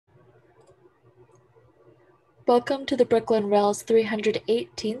Welcome to the Brooklyn Rail's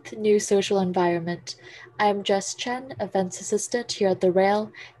 318th New Social Environment. I am Jess Chen, Events Assistant here at the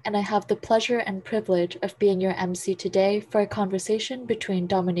Rail, and I have the pleasure and privilege of being your MC today for a conversation between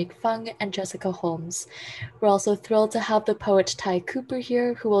Dominique Fung and Jessica Holmes. We're also thrilled to have the poet Ty Cooper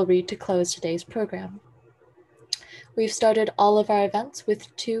here, who will read to close today's program. We've started all of our events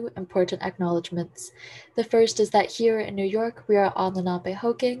with two important acknowledgements. The first is that here in New York, we are on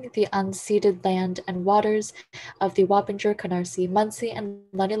Lenape-Hoking, the unceded land and waters of the Wappinger, Canarsie, Munsee, and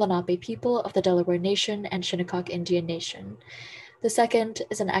Lenni Lenape people of the Delaware Nation and Shinnecock Indian Nation. The second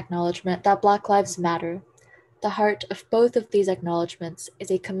is an acknowledgement that Black Lives Matter. The heart of both of these acknowledgements is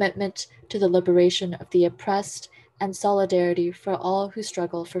a commitment to the liberation of the oppressed and solidarity for all who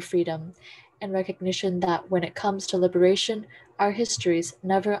struggle for freedom, and recognition that when it comes to liberation, our histories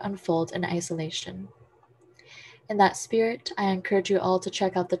never unfold in isolation. In that spirit, I encourage you all to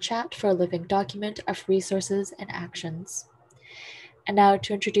check out the chat for a living document of resources and actions. And now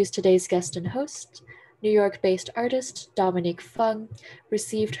to introduce today's guest and host, New York-based artist Dominique Fung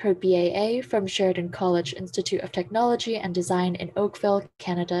received her BAA from Sheridan College Institute of Technology and Design in Oakville,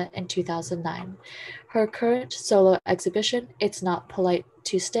 Canada in 2009. Her current solo exhibition, It's Not Polite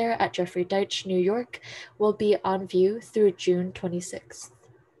to Stare at Jeffrey Deitch, New York, will be on view through June 26th.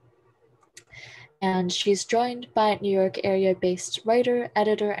 And she's joined by New York area-based writer,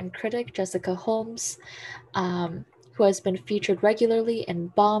 editor, and critic Jessica Holmes, who has been featured regularly in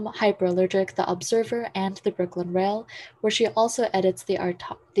Bomb, Hyperallergic, The Observer, and the Brooklyn Rail, where she also edits the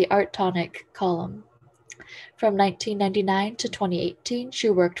ArTonic column. From 1999 to 2018, she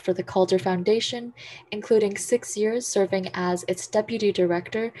worked for the Calder Foundation, including 6 years serving as its deputy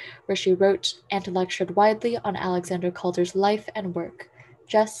director, where she wrote and lectured widely on Alexander Calder's life and work.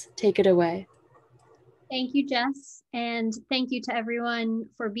 Jess, take it away. Thank you, Jess, and thank you to everyone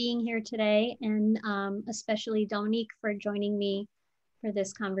for being here today, and especially Dominique for joining me for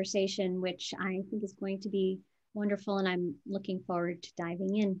this conversation, which I think is going to be wonderful, and I'm looking forward to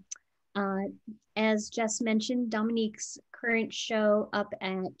diving in. As Jess mentioned, Dominique's current show up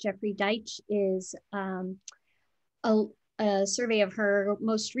at Jeffrey Deitch is a survey of her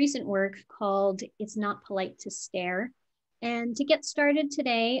most recent work called It's Not Polite to Stare. And to get started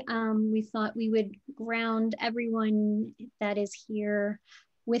today, we thought we would ground everyone that is here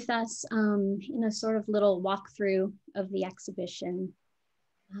with us in a sort of little walkthrough of the exhibition.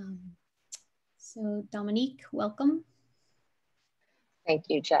 So Dominique, welcome. Thank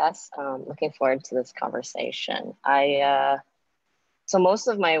you, Jess. Looking forward to this conversation. So most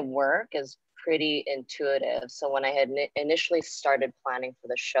of my work is pretty intuitive. So when I had initially started planning for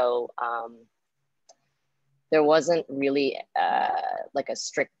the show, there wasn't really like a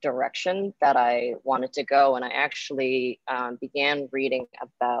strict direction that I wanted to go. And I actually began reading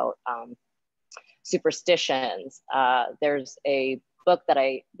about superstitions. There's a book that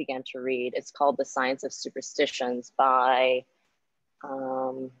I began to read. It's called The Science of Superstitions by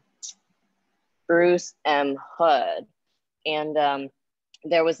Bruce M. Hood. And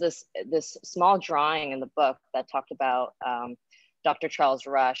there was this small drawing in the book that talked about Dr. Charles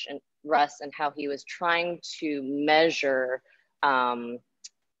Russ and how he was trying to measure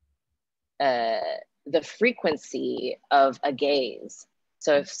the frequency of a gaze.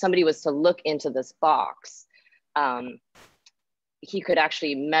 So if somebody was to look into this box, he could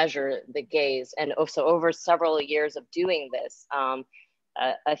actually measure the gaze. And so over several years of doing this, I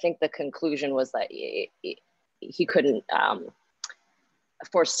think the conclusion was that he couldn't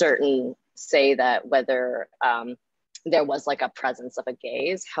for certain say that whether there was like a presence of a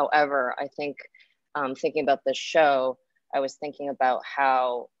gaze. However, I think thinking about this show, I was thinking about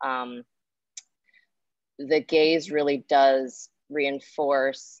how the gaze really does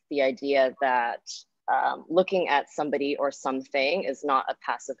reinforce the idea that looking at somebody or something is not a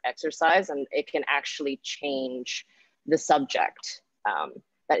passive exercise, and it can actually change the subject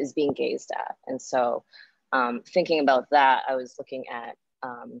that is being gazed at. And so thinking about that, I was looking at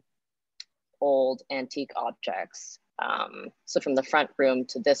old antique objects. So from the front room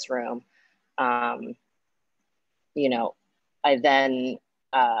to this room, you know, I then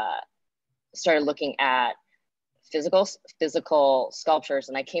started looking at physical sculptures,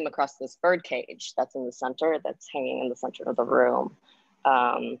 and I came across this bird cage that's in the center, that's hanging in the center of the room.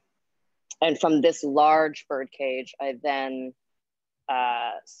 And from this large bird cage, I then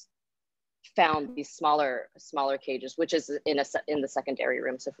found these smaller cages, which is in the secondary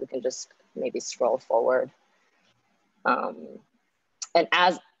room. So if we can just maybe scroll forward.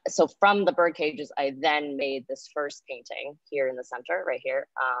 So from the bird cages, I then made this first painting here in the center, right here,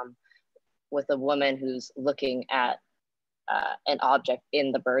 with a woman who's looking at an object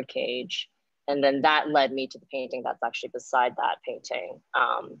in the bird cage. And then that led me to the painting that's actually beside that painting.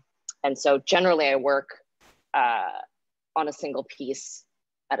 And so generally I work on a single piece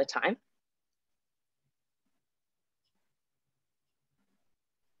at a time.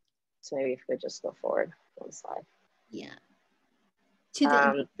 So maybe if we could just go forward one slide. Yeah.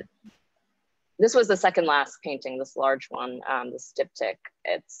 This was the second last painting, this large one, this diptych.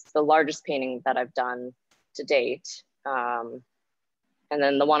 It's the largest painting that I've done to date. And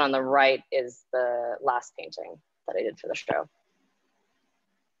then the one on the right is the last painting that I did for the show.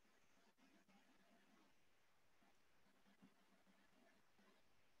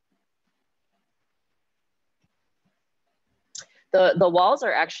 The walls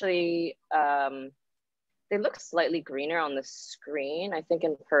are actually, they look slightly greener on the screen. I think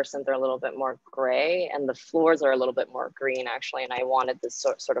in person they're a little bit more gray, and the floors are a little bit more green actually. And I wanted this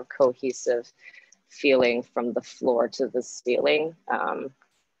sort of cohesive feeling from the floor to the ceiling.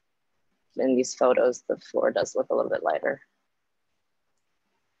 In these photos, the floor does look a little bit lighter.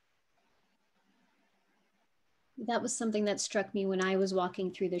 That was something that struck me when I was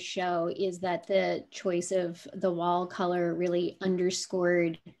walking through the show, is that the choice of the wall color really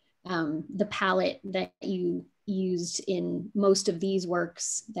underscored the palette that you used in most of these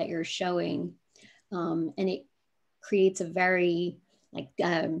works that you're showing. And it creates a very like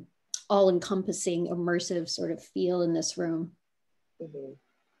all-encompassing, immersive sort of feel in this room. Mm-hmm.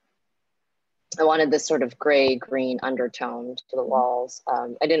 I wanted this sort of gray-green undertone to the walls.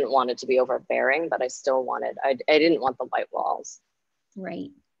 I didn't want it to be overbearing, but I still wanted, I didn't want the white walls.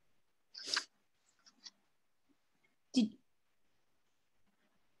 Right.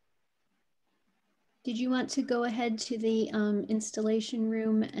 Did you want to go ahead to the installation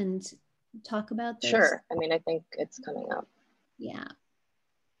room and talk about this? Sure, I mean, I think it's coming up. Yeah.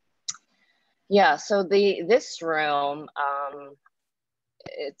 Yeah, so this room,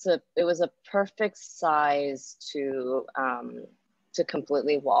 it was a perfect size to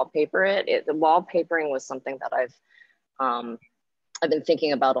completely wallpaper it. The wallpapering was something that I've been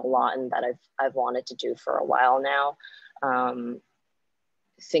thinking about a lot, and that I've wanted to do for a while now.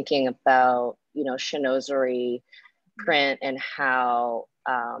 Thinking about, you know, chinoiserie print and how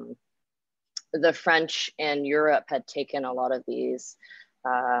the French and Europe had taken a lot of these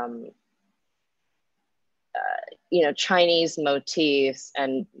you know, Chinese motifs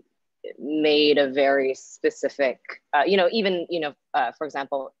and made a very specific, you know, even, you know, for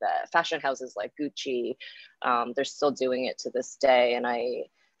example, fashion houses like Gucci, they're still doing it to this day. And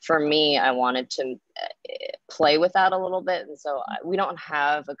for me, I wanted to play with that a little bit. And so we don't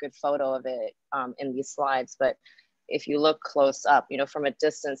have a good photo of it in these slides, but if you look close up, you know, from a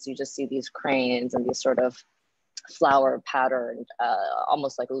distance, you just see these cranes and these sort of flower patterned,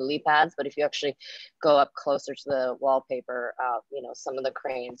 almost like lily pads. But if you actually go up closer to the wallpaper, you know, some of the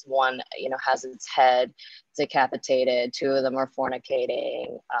cranes, one, you know, has its head decapitated, two of them are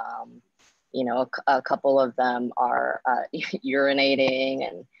fornicating, you know, a couple of them are urinating,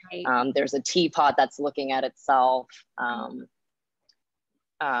 and right. There's a teapot that's looking at itself.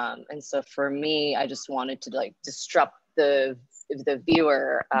 And so for me, I just wanted to like disrupt the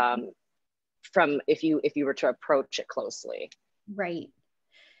viewer from if you were to approach it closely. Right.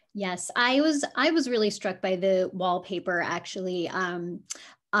 Yes, I was really struck by the wallpaper actually.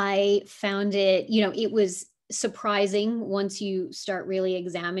 I found it, you know, it was surprising once you start really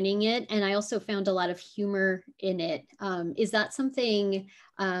examining it. And I also found a lot of humor in it. Is that something,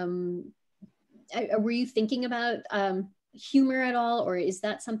 were you thinking about humor at all, or is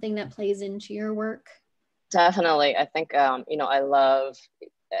that something that plays into your work? Definitely. I think, you know, I love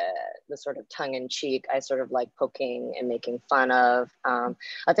the sort of tongue-in-cheek. I sort of like poking and making fun of.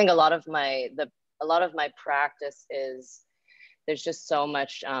 I think a lot of my practice is there's just so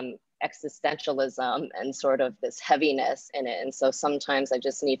much existentialism and sort of this heaviness in it, and so sometimes I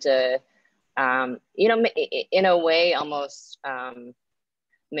just need to, you know, in a way, almost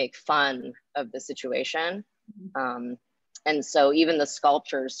make fun of the situation. And so even the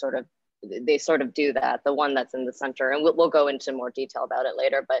sculptures sort of do that. The one that's in the center, and we'll go into more detail about it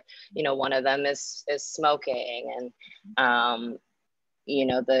later, but you know, one of them is smoking, and you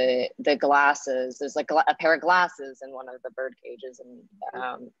know, the glasses, there's like a pair of glasses in one of the bird cages, and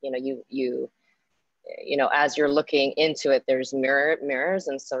you know, you know, as you're looking into it, there's mirrors,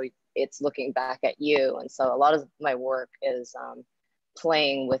 and so it's looking back at you. And so a lot of my work is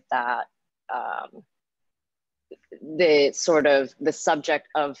playing with that. The sort of the subject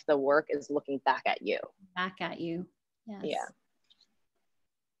of the work is looking back at you. Back at you. Yes. Yeah.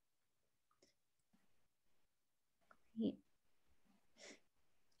 Great.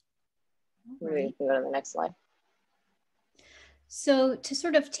 Maybe we can go to the next slide. So to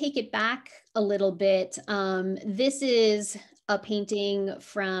sort of take it back a little bit, this is a painting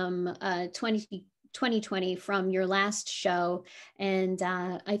from 2020 from your last show. And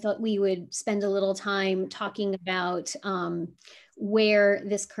I thought we would spend a little time talking about where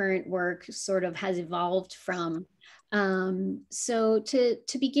this current work sort of has evolved from. So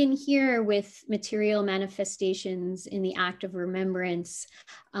to begin here with material manifestations in the act of remembrance,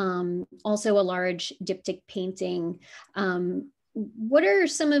 also a large diptych painting. What are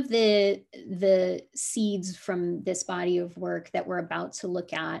some of the seeds from this body of work that we're about to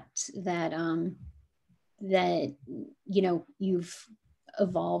look at that that you've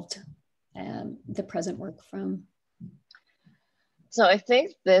evolved the present work from? So I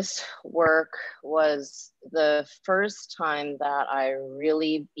think this work was the first time that I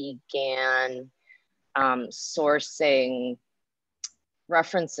really began sourcing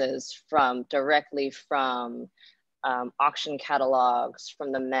references directly from auction catalogs,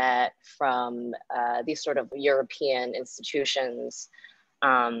 from the Met, from these sort of European institutions,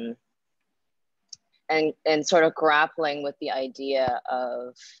 and sort of grappling with the idea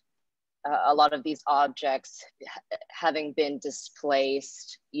of a lot of these objects having been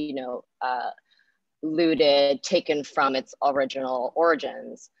displaced, looted, taken from its original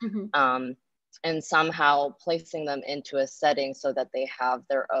origins, and somehow placing them into a setting so that they have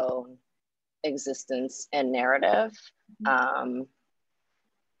their own existence and narrative.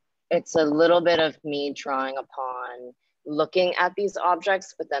 It's a little bit of me drawing upon looking at these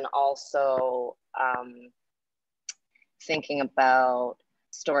objects, but then also thinking about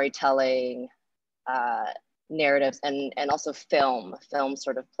storytelling, narratives, and also film. Film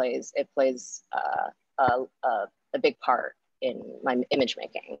sort of plays a big part in my image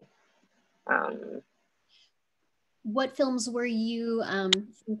making. What films were you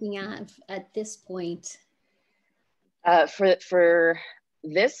thinking of at this point? For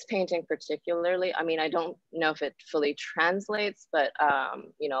this painting particularly, I mean, I don't know if it fully translates, but I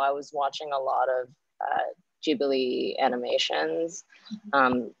was watching a lot of Ghibli animations,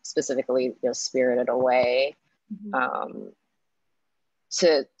 specifically Spirited Away,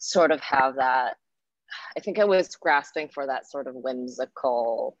 to sort of have that. I think I was grasping for that sort of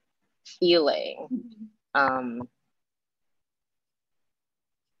whimsical feeling,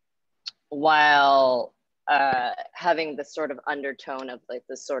 while having the sort of undertone of like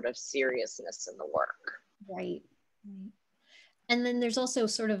the sort of seriousness in the work. Right. And then there's also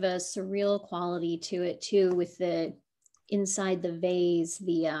sort of a surreal quality to it too, with the inside the vase,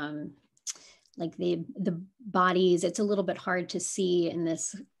 the like the bodies. It's a little bit hard to see in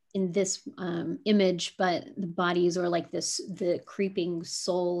this image, but the bodies are like the creeping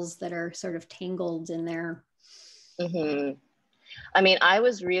souls that are sort of tangled in there. I mean, I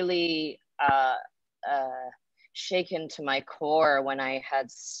was really shaken to my core when I had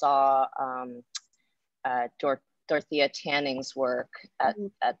saw Dorothea Tanning's work at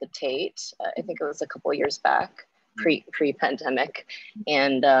the Tate. I think it was a couple years back, pre-pandemic.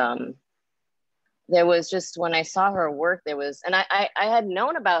 And there was just, when I saw her work, there was, and I had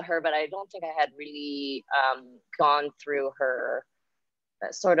known about her, but I don't think I had really gone through her,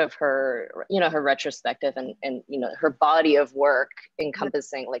 sort of her, her retrospective and her body of work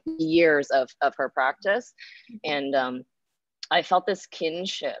encompassing like years of her practice. And I felt this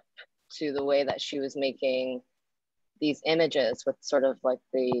kinship to the way that she was making these images with sort of like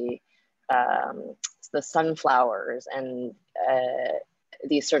the sunflowers and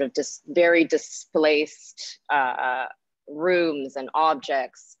these sort of very displaced rooms and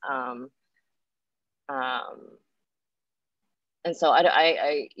objects. And so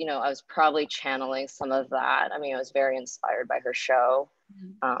I was probably channeling some of that. I mean, I was very inspired by her show,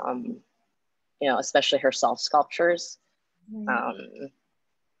 especially her self-sculptures.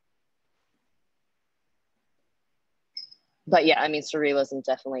 But yeah, I mean, surrealism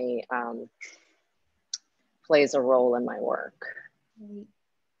definitely plays a role in my work. Right.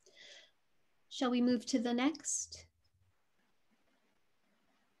 Shall we move to the next?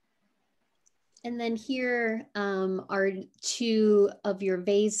 And then here are two of your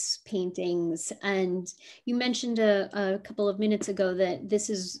vase paintings. And you mentioned a couple of minutes ago that this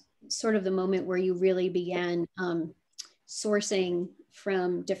is sort of the moment where you really began sourcing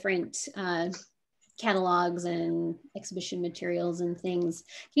from different catalogs and exhibition materials and things.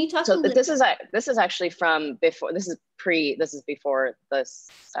 Can you talk a little? This is actually from before. This is before this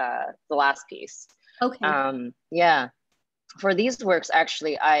the last piece. Okay. Yeah, for these works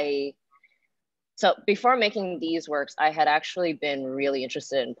actually so before making these works, I had actually been really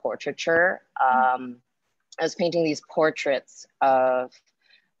interested in portraiture. I was painting these portraits of,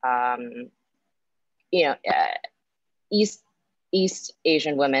 East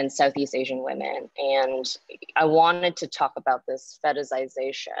Asian women, Southeast Asian women. And I wanted to talk about this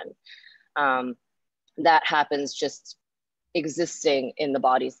fetishization that happens just existing in the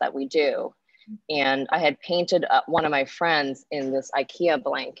bodies that we do. And I had painted one of my friends in this IKEA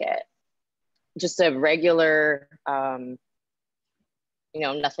blanket, just a regular,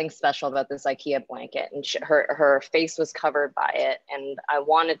 nothing special about this IKEA blanket. And her face was covered by it. And I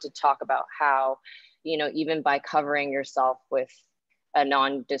wanted to talk about how, even by covering yourself with a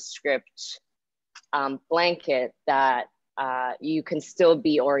nondescript blanket, that you can still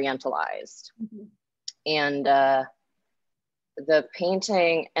be Orientalized. Mm-hmm. And the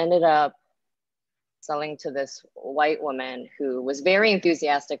painting ended up selling to this white woman who was very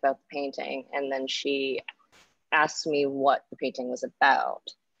enthusiastic about the painting. And then she asked me what the painting was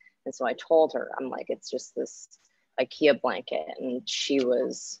about. And so I told her, I'm like, it's just this IKEA blanket. And she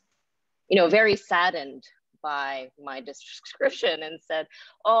was, very saddened by my description and said,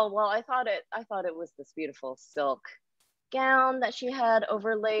 oh, well, I thought it was this beautiful silk gown that she had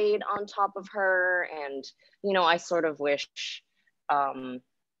overlaid on top of her. And, I sort of wish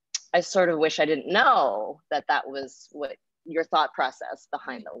I didn't know that that was what your thought process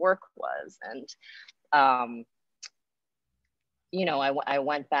behind the work was. And, I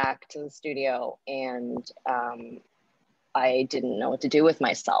went back to the studio and I didn't know what to do with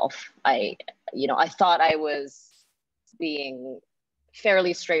myself. I thought I was being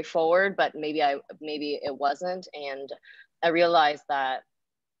fairly straightforward, but maybe it wasn't. And I realized that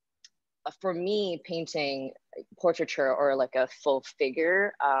for me, painting portraiture or like a full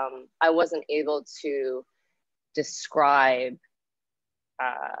figure, I wasn't able to describe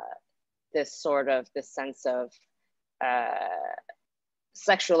this sense of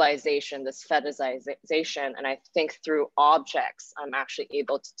sexualization, this fetishization. And I think through objects, I'm actually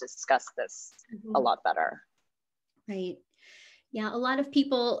able to discuss this a lot better. Right. Yeah, a lot of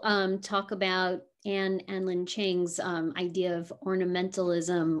people talk about Anne Lin Chang's idea of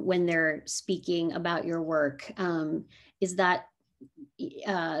ornamentalism when they're speaking about your work. Is that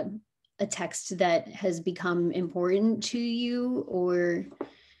a text that has become important to you, or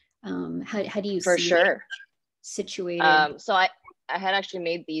how do you For see sure. it situated? So I had actually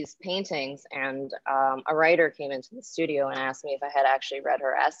made these paintings, and a writer came into the studio and asked me if I had actually read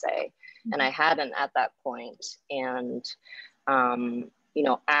her essay, and I hadn't at that point. And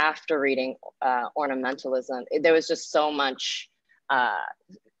after reading ornamentalism, there was just so much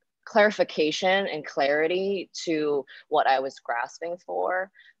clarification and clarity to what I was grasping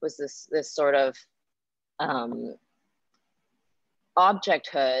for. Was this sort of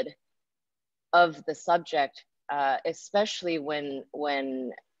objecthood of the subject, especially when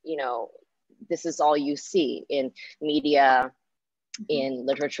this is all you see in media, in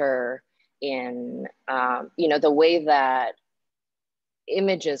literature, in the way that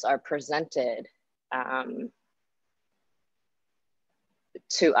images are presented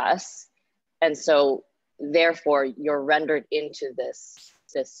to us. And so therefore you're rendered into this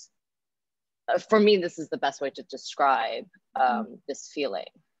for me, this is the best way to describe this feeling.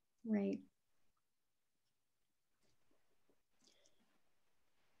 Right.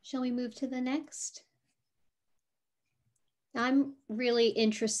 Shall we move to the next? I'm really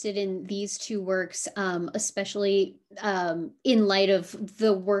interested in these two works, especially in light of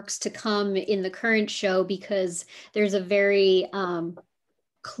the works to come in the current show, because there's a very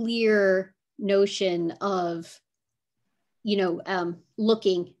clear notion of,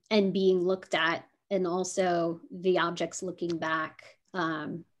 looking and being looked at, and also the objects looking back.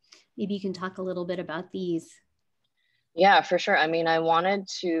 Maybe you can talk a little bit about these. Yeah, for sure. I mean, I wanted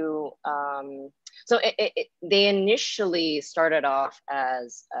to, so they initially started off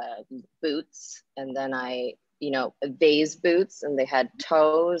as boots, and then vase boots, and they had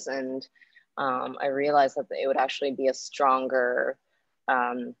toes, and I realized that it would actually be a stronger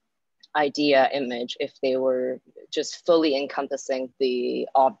image if they were just fully encompassing the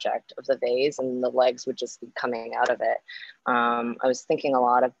object of the vase, and the legs would just be coming out of it. I was thinking a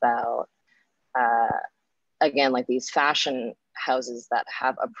lot about, again, like these fashion houses that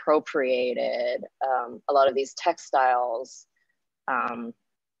have appropriated a lot of these textiles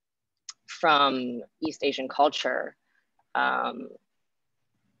from East Asian culture,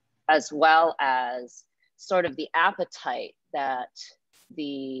 as well as sort of the appetite that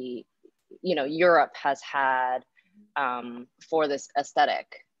Europe has had for this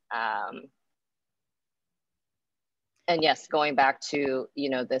aesthetic. And yes, going back to,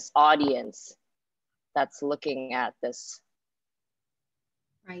 this audience that's looking at this,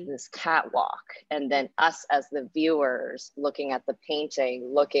 right, this catwalk, and then us as the viewers looking at the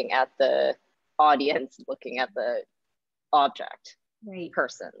painting, looking at the audience, looking at the object, right.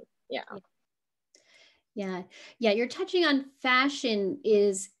 person. Yeah. Yeah. Yeah. You're touching on fashion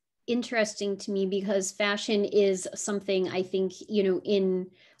is interesting to me, because fashion is something I think, you know, in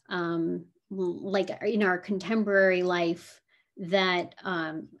like in our contemporary life that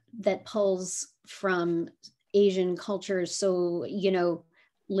that pulls from Asian cultures so, you know,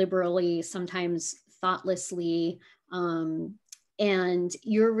 liberally, sometimes thoughtlessly. And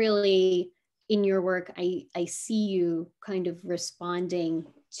you're really, in your work, I see you kind of responding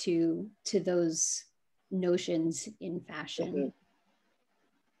to those notions in fashion. Mm-hmm.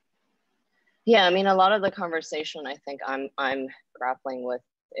 Yeah, I mean, a lot of the conversation I think I'm grappling with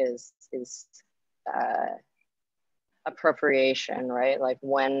is appropriation, right? Like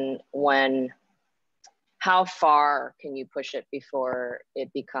how far can you push it before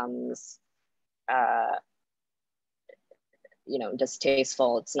it becomes, you know,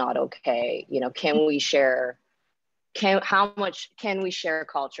 distasteful? It's not okay. You know, can we share? How much can we share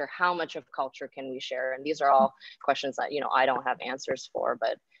culture? How much of culture can we share? And these are all questions that, you know, I don't have answers for,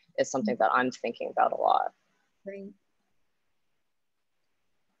 but it's something that I'm thinking about a lot. Great.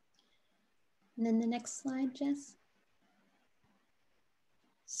 And then the next slide, Jess.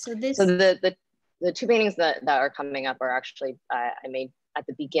 So the two paintings that are coming up are actually I made at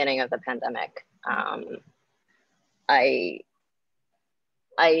the beginning of the pandemic.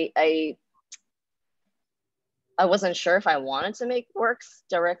 I wasn't sure if I wanted to make works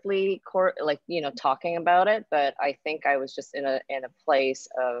directly, like, you know, talking about it, but I think I was just in a place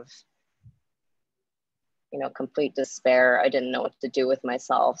of, you know, complete despair. I didn't know what to do with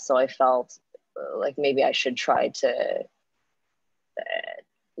myself. So I felt like maybe I should try to,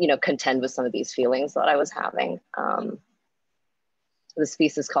 you know, contend with some of these feelings that I was having. This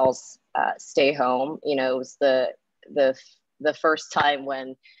piece is called Stay Home. You know, it was the first time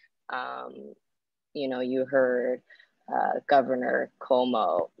when, you know, you heard Governor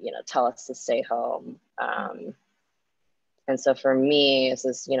Cuomo, you know, tell us to stay home. And so for me, this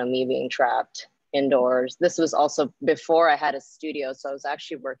is, you know, me being trapped indoors. This was also before I had a studio, so I was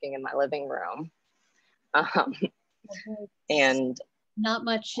actually working in my living room. And not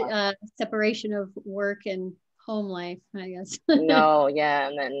much separation of work and home life, I guess. No, yeah,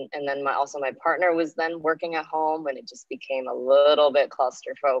 and then my partner was then working at home, and it just became a little bit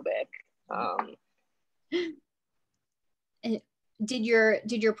claustrophobic. Did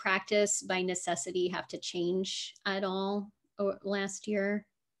your practice by necessity have to change at all last year?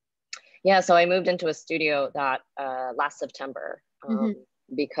 Yeah, so I moved into a studio that last September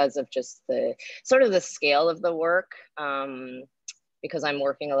because of just the sort of the scale of the work, because I'm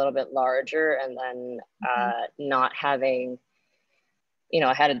working a little bit larger, and then not having, you know,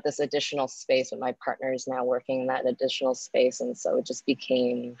 I had this additional space, but my partner is now working in that additional space, and so it just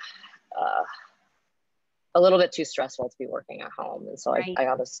became a little bit too stressful to be working at home. And so I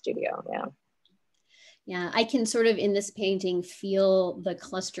got a studio, yeah. Yeah, I can sort of in this painting feel the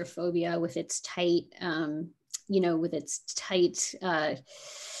claustrophobia with its tight, you know, with its tight,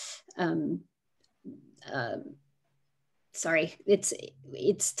 sorry,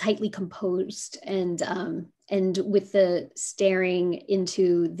 it's tightly composed, and with the staring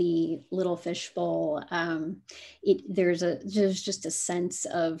into the little fishbowl, there's just a sense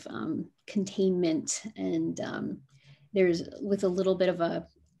of containment, and there's with a little bit of a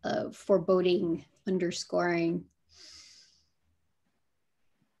foreboding underscoring.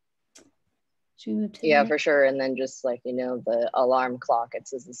 Yeah, for sure. And then just like, you know, the alarm clock,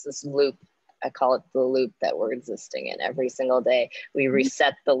 it's this loop. I call it the loop that we're existing in every single day. We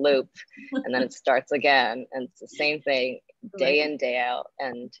reset the loop and then it starts again. And it's the same thing day in, day out.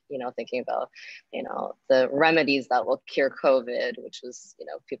 And, you know, thinking about, you know, the remedies that will cure COVID, which was, you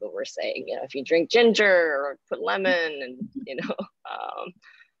know, people were saying, you know, if you drink ginger or put lemon and, you know.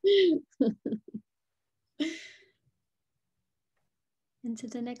 Into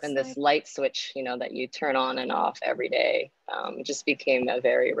the next and slide. This light switch, you know, that you turn on and off every day, just became a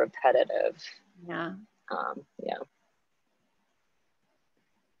very repetitive. Yeah. Yeah.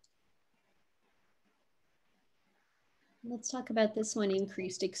 Let's talk about this one,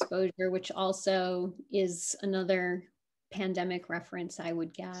 increased exposure, which also is another pandemic reference, I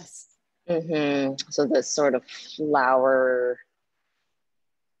would guess. So this sort of flower,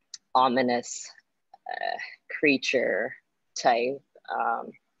 ominous creature type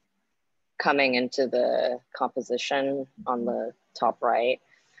coming into the composition on the top right.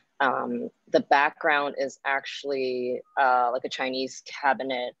 The background is actually like a Chinese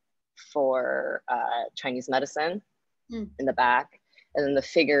cabinet for Chinese medicine in the back. And then the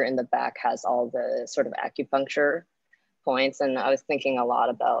figure in the back has all the sort of acupuncture points. And I was thinking a lot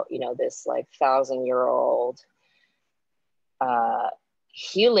about, you know, this like 1,000-year-old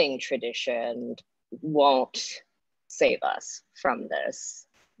healing tradition won't save us from this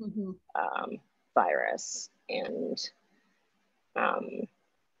virus. And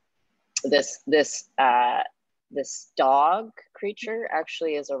this dog creature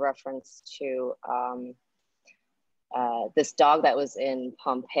actually is a reference to this dog that was in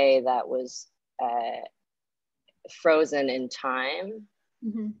Pompeii that was frozen in time.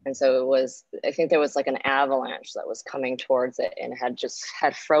 And so it was, I think there was like an avalanche that was coming towards it and had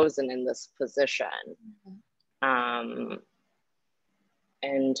frozen in this position.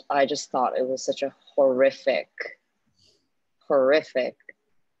 And I just thought it was such a horrific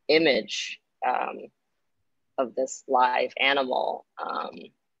image of this live animal,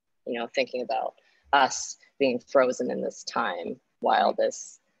 you know, thinking about us being frozen in this time while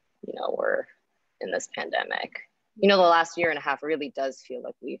this, you know, we're in this pandemic. You know, the last year and a half really does feel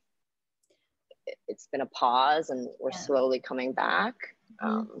like it's been a pause and we're slowly coming back.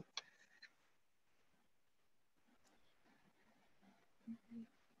 And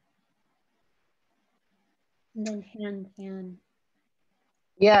then fan.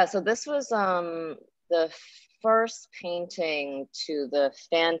 Yeah, so this was the first painting to the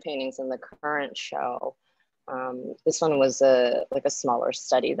fan paintings in the current show. This one was like a smaller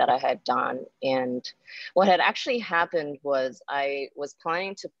study that I had done. And what had actually happened was I was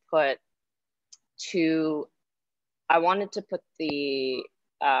planning to put I wanted to put the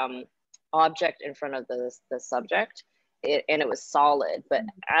object in front of the subject, and it was solid. But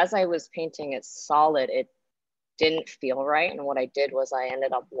as I was painting it solid, it didn't feel right. And what I did was I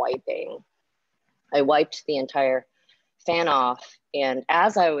ended up I wiped the entire fan off. And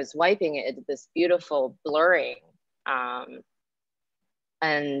as I was wiping it, it did this beautiful blurring.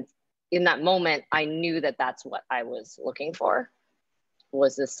 And in that moment, I knew that that's what I was looking for,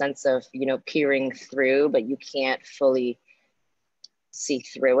 was this sense of, you know, peering through, but you can't fully see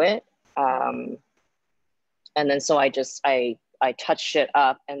through it. And then so I touched it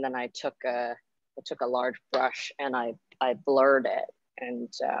up, and then I took a large brush and I blurred it.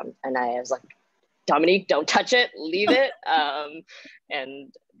 And I was like, Dominique, don't touch it, leave it.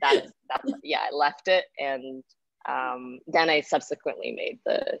 And that's yeah, I left it. And then I subsequently made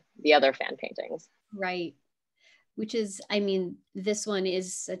the other fan paintings. Right. Which is, I mean, this one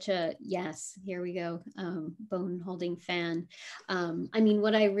is such a, yes, here we go, bone holding fan. I mean,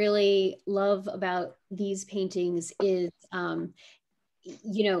 what I really love about these paintings is,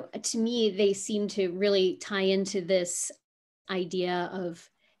 you know, to me, they seem to really tie into this idea of,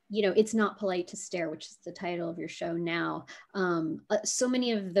 you know, it's not polite to stare, which is the title of your show now. So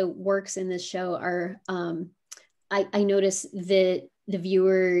many of the works in this show are, I notice that the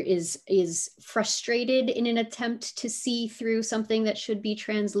viewer is frustrated in an attempt to see through something that should be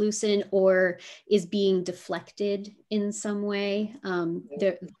translucent, or is being deflected in some way.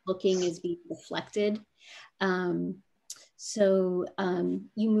 The looking is being deflected. So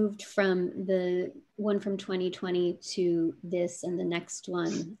you moved from the one from 2020 to this and the next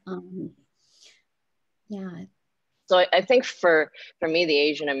one. Yeah. So I think for me, the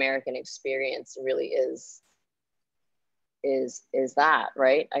Asian American experience really is that,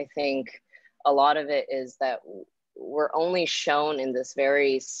 right? I think a lot of it is that we're only shown in this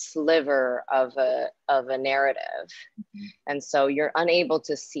very sliver of a narrative. And so you're unable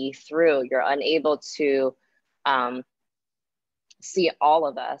to see through, you're unable to see all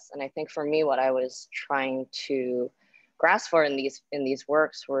of us. And I think for me, what I was trying to grasp for in these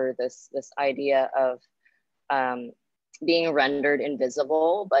works were this idea of being rendered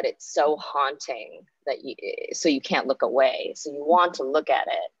invisible, but it's so haunting that you can't look away. So you want to look at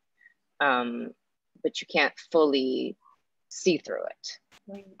it, but you can't fully see through it.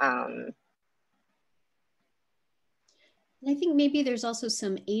 Right. And I think maybe there's also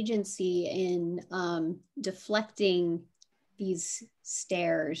some agency in deflecting these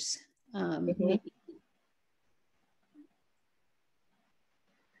stares.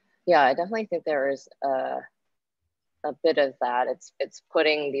 Yeah, I definitely think there is a bit of that. It's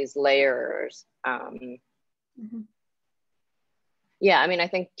putting these layers. Yeah, I mean, I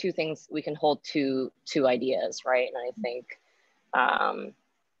think two things, we can hold two ideas, right? And I think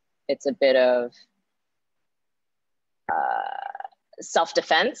it's a bit of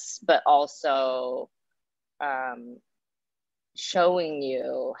self-defense, but also showing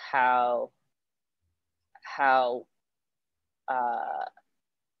you how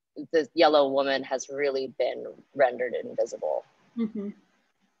the yellow woman has really been rendered invisible.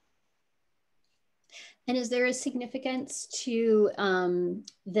 And is there a significance to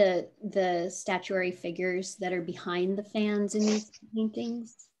the statuary figures that are behind the fans in these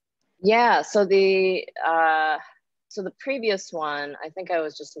paintings? Yeah, so the so the previous one, I think I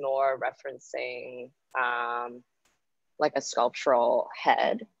was just more referencing like a sculptural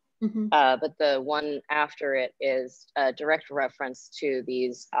head. But the one after it is a direct reference to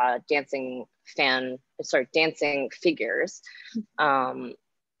these dancing figures. And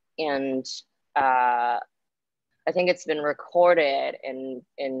I think it's been recorded in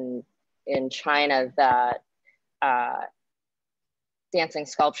China that dancing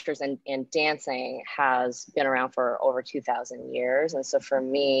sculptures and dancing has been around for over 2,000 years. And so for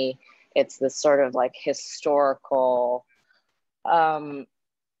me, it's this sort of like historical art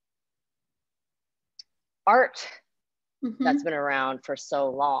that's been around for so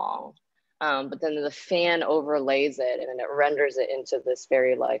long. But then the fan overlays it and it renders it into this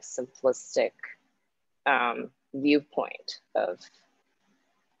very like simplistic viewpoint of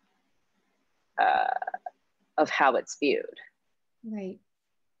how it's viewed. Right.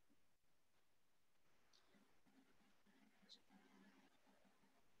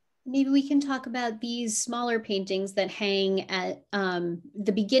 Maybe we can talk about these smaller paintings that hang at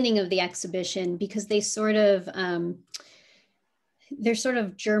the beginning of the exhibition, because they sort of, they're sort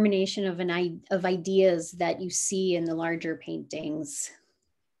of germination of ideas that you see in the larger paintings.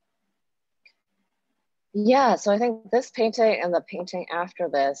 Yeah, so I think this painting and the painting after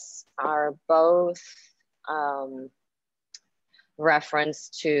this are both reference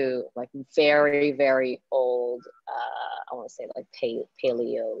to like very, very old, I want to say like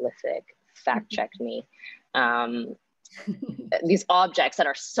Paleolithic, fact check me, these objects that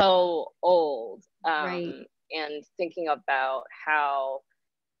are so old, right. and thinking about how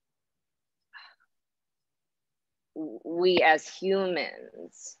we as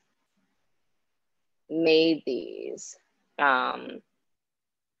humans made these. But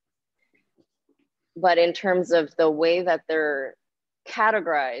in terms of the way that they're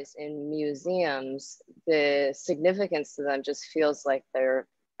categorized in museums, the significance to them just feels like they're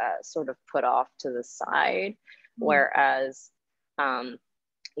sort of put off to the side. Whereas,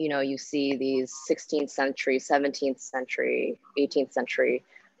 you know, you see these 16th century, 17th century, 18th century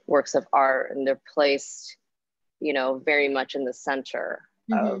works of art, and they're placed, you know, very much in the center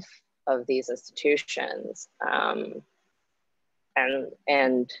of these institutions.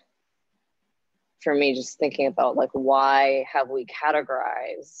 And for me, just thinking about like, why have we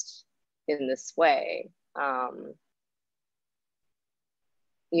categorized in this way?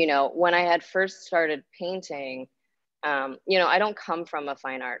 You know, when I had first started painting, you know, I don't come from a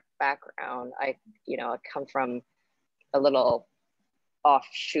fine art background. I come from a little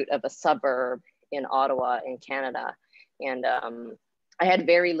offshoot of a suburb in Ottawa in Canada. And I had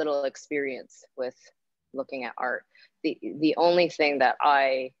very little experience with looking at art. The only thing that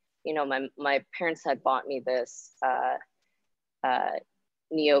you know, my parents had bought me this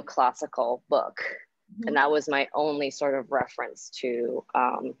neoclassical book, and that was my only sort of reference to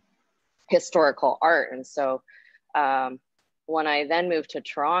historical art. And so when I then moved to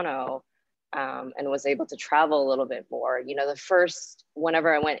Toronto and was able to travel a little bit more, you know,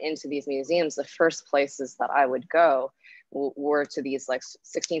 whenever I went into these museums, the first places that I would go were to these like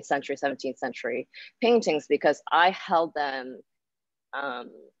 16th century, 17th century paintings, because I held them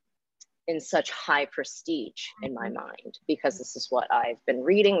in such high prestige in my mind, because this is what I've been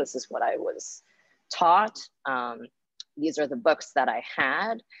reading, this is what I was taught, these are the books that I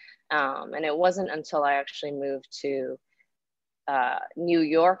had. And it wasn't until I actually moved to New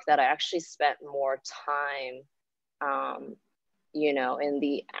York that I actually spent more time, you know, in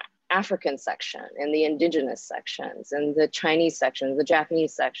the African section, in the indigenous sections, in the Chinese sections, the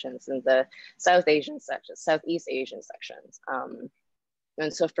Japanese sections, and the South Asian sections, Southeast Asian sections.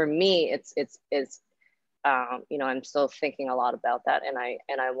 And so for me, it's you know, I'm still thinking a lot about that, and I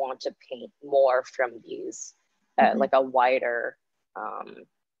want to paint more from these, like a wider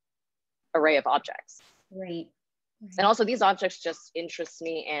array of objects. Right. And also these objects just interest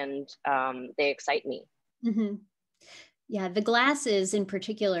me, and they excite me. Yeah, the glasses in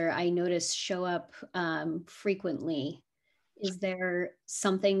particular, I notice show up frequently. Is there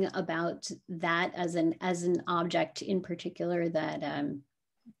something about that as an object in particular that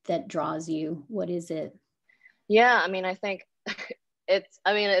that draws you? What is it? Yeah, I mean, I think it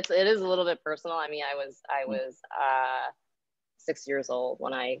is a little bit personal. I mean, I was 6 years old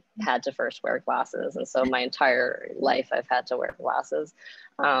when I had to first wear glasses, and so my entire life I've had to wear glasses.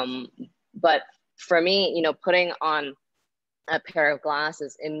 But for me, you know, putting on a pair of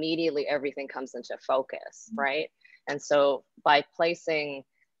glasses, immediately everything comes into focus, right? And so by placing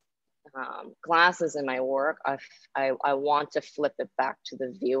glasses in my work, I want to flip it back to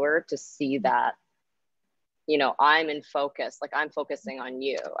the viewer to see that, you know, I'm in focus, like I'm focusing on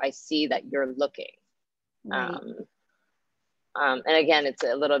you. I see that you're looking. Right. And again, it's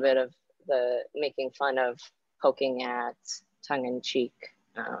a little bit of the making fun of, poking at, tongue in cheek,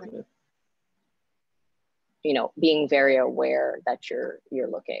 you know, being very aware that you're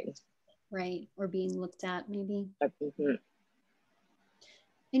looking. Right, or being looked at maybe. Mm-hmm.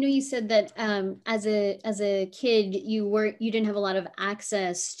 I know you said that as a kid, you didn't have a lot of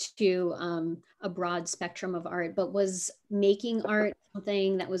access to a broad spectrum of art, but was making art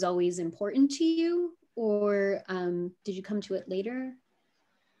something that was always important to you, or did you come to it later?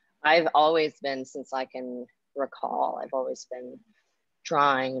 I've always been, since I can recall, I've always been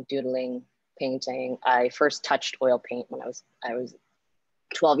drawing, doodling, painting. I first touched oil paint when I was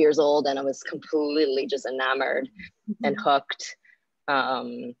 12 years old, and I was completely just enamored and hooked.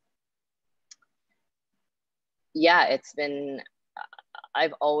 Yeah, it's been,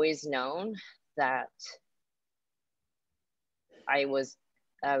 I've always known that I was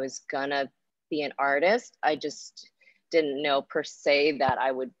gonna be an artist. I just didn't know per se that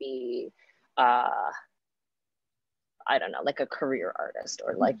I would be, I don't know, like a career artist,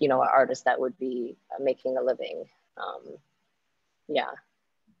 or like, you know, an artist that would be making a living. Yeah.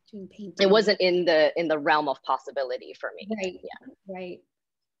 Doing painting. It wasn't in the realm of possibility for me. Right. Yeah. Right.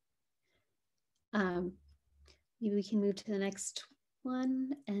 Maybe we can move to the next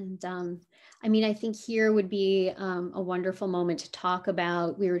one. And I mean, I think here would be a wonderful moment to talk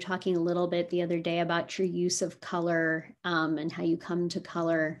about, we were talking a little bit the other day about your use of color and how you come to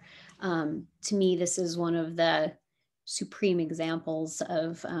color. To me, this is one of the supreme examples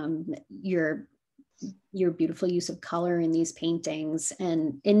of your beautiful use of color in these paintings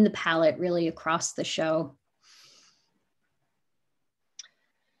and in the palette really across the show.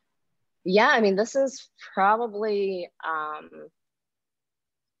 Yeah, I mean, this is probably, I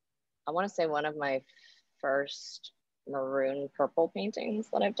want to say one of my first maroon purple paintings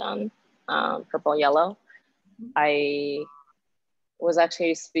that I've done, purple yellow. I was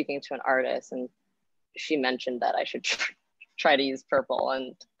actually speaking to an artist, and she mentioned that I should try to use purple,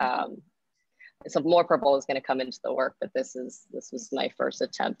 and so more purple is going to come into the work, but this was my first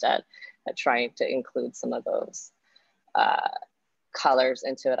attempt at trying to include some of those colors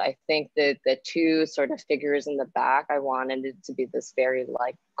into it. I think that the two sort of figures in the back, I wanted it to be this very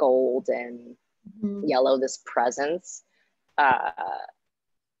like gold and yellow, this presence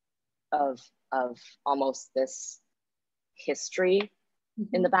of almost this history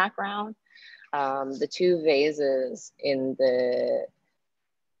in the background. The two vases in the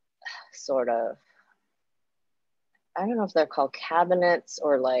sort of, I don't know if they're called cabinets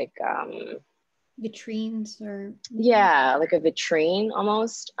or like vitrines, or yeah, like a vitrine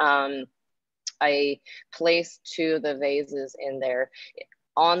almost. I placed two of the vases in there.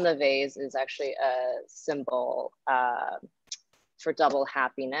 On the vase is actually a symbol for double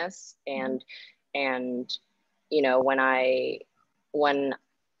happiness, and you know, when I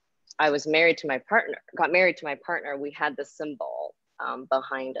was married to my partner, we had the symbol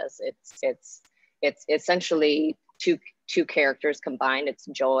behind us. It's essentially two characters combined. It's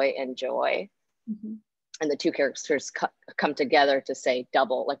joy and joy. And the two characters come together to say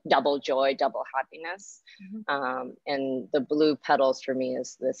double joy, double happiness. And the blue petals for me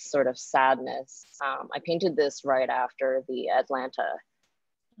is this sort of sadness. I painted this right after the Atlanta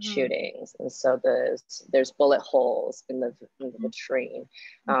shootings. And so there's bullet holes in the vitrine.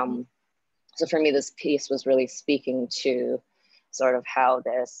 So for me, this piece was really speaking to sort of how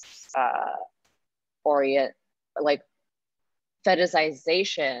this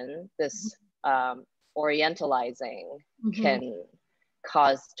fetishization, this orientalizing can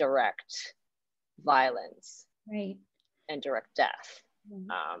cause direct violence, right, and direct death.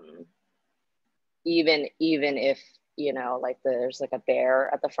 Even if, you know, like there's like a bear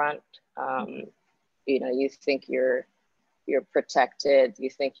at the front, you know, you think you're protected, you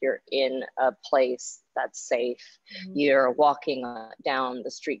think you're in a place that's safe, you're walking down the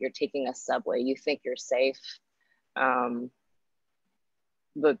street, you're taking a subway, you think you're safe, but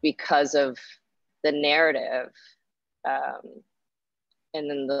because of the narrative and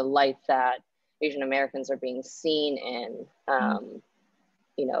then the light that Asian Americans are being seen in,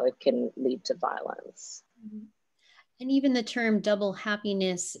 you know, it can lead to violence. And even the term double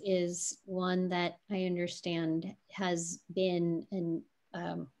happiness is one that I understand has been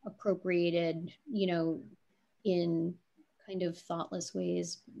appropriated, you know, in kind of thoughtless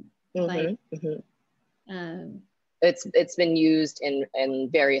ways. It's been used in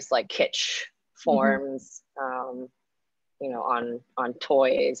various like kitsch forms, you know, on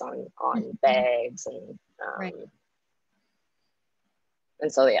toys, on bags, and right.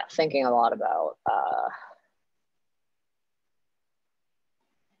 And so yeah, thinking a lot about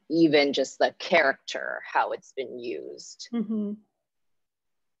even just the character, how it's been used. Mm-hmm.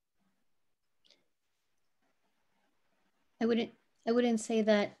 I wouldn't say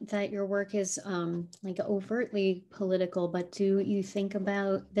that your work is like overtly political, but do you think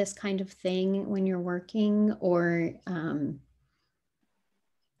about this kind of thing when you're working, or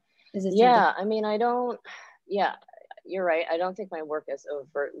is it? Yeah, I mean, I don't. Yeah, you're right. I don't think my work is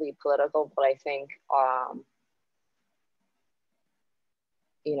overtly political, but I think,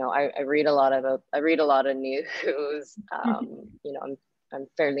 you know, I read a lot of news. You know, I'm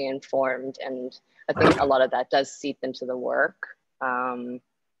fairly informed, and I think a lot of that does seep into the work. I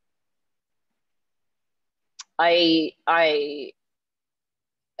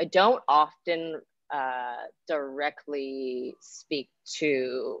don't often directly speak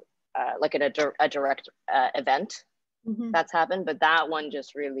to like in a direct event that's happened, but that one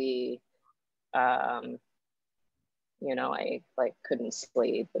just really, you know, I like couldn't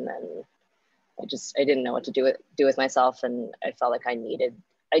sleep, and then I didn't know what to do with myself, and I felt like I needed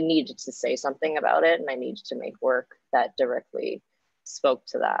to say something about it, and I needed to make work that directly spoke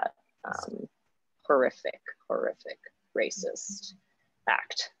to that horrific racist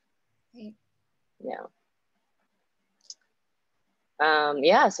act. Right. Yeah.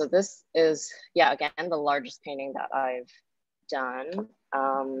 Yeah, so this is, yeah, again, the largest painting that I've done.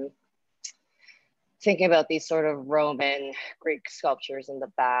 Thinking about these sort of Roman Greek sculptures in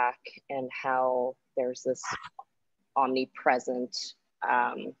the back, and how there's this omnipresent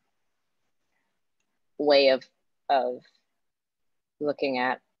way of looking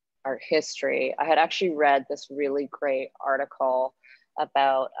at our history. I had actually read this really great article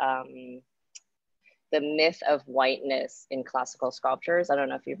about the myth of whiteness in classical sculptures. I don't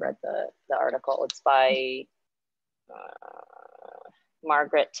know if you've read the article. It's by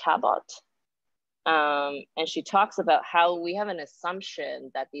Margaret Tabot. And she talks about how we have an assumption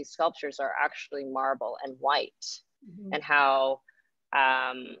that these sculptures are actually marble and white, and how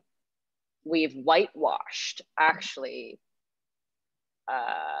we've whitewashed actually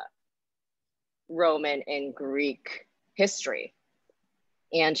Roman and Greek history.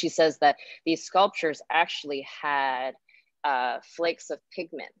 And she says that these sculptures actually had flakes of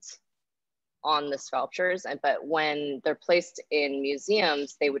pigment on the sculptures, but when they're placed in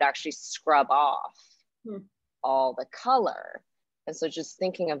museums, they would actually scrub off all the color. And so just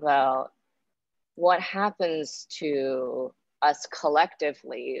thinking about what happens to us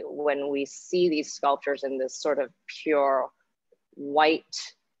collectively when we see these sculptures in this sort of pure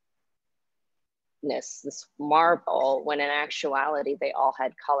whiteness, this marble, when in actuality they all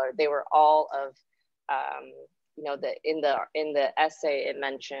had color. They were all of, you know, in the essay it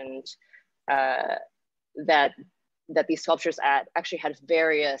mentioned that these sculptures actually had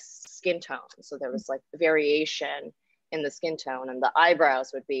various skin tones. So there was like variation in the skin tone, and the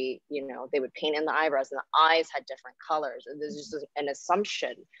eyebrows would be, you know, they would paint in the eyebrows, and the eyes had different colors. And there's just an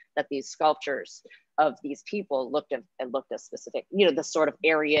assumption that these sculptures of these people looked a specific, you know, the sort of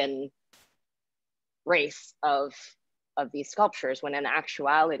Aryan race of these sculptures, when in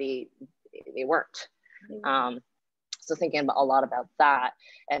actuality they weren't. So thinking a lot about that,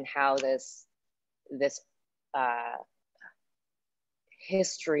 and how this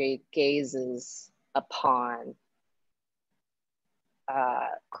history gazes upon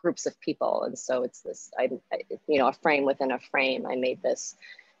groups of people. And so it's this, you know, a frame within a frame. I made this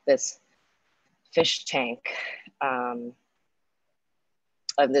fish tank of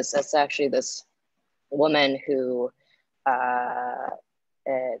this. It's actually this woman who,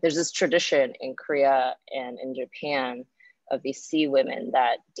 there's this tradition in Korea and in Japan of these sea women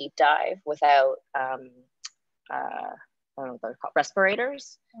that deep dive without, I don't know what they're called,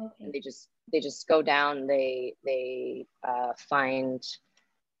 respirators. Okay. And they just go down, they find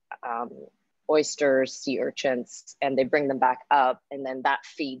oysters, sea urchins, and they bring them back up, and then that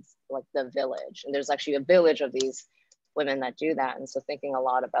feeds like the village. And there's actually a village of these women that do that. And so thinking a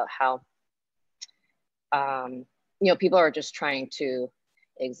lot about how, you know, people are just trying to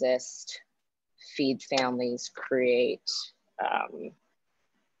exist, feed families, create,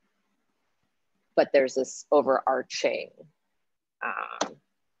 but there's this overarching,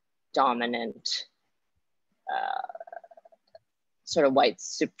 dominant, sort of white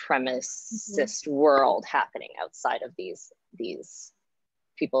supremacist world happening outside of these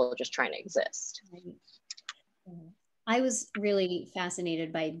people just trying to exist. I was really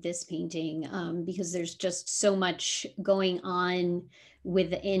fascinated by this painting because there's just so much going on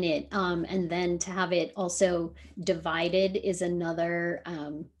within it. And then to have it also divided is another,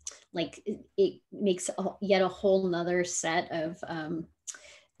 like it makes yet a whole nother set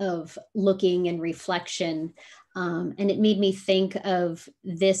of looking and reflection. And it made me think of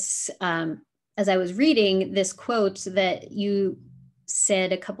this, as I was reading this quote that you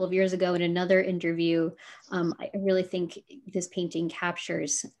said a couple of years ago in another interview. I really think this painting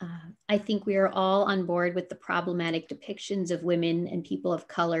captures. I think we are all on board with the problematic depictions of women and people of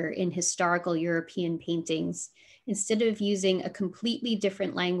color in historical European paintings. Instead of using a completely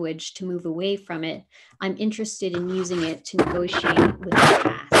different language to move away from it, I'm interested in using it to negotiate with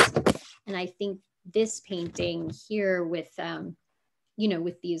the past. And I think this painting here with, you know,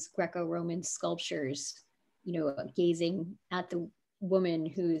 with these Greco-Roman sculptures, you know, gazing at the woman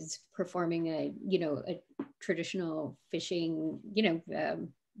who's performing a, you know, a traditional fishing, you know,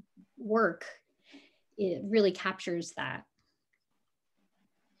 work, it really captures that.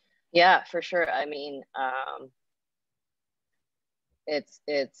 Yeah, for sure. I mean, I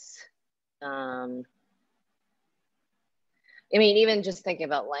mean, even just thinking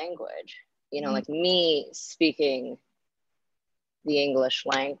about language, you know, like me speaking the English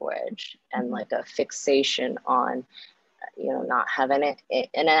language and like a fixation on, you know, not having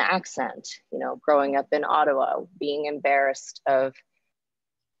an accent, you know, growing up in Ottawa, being embarrassed of,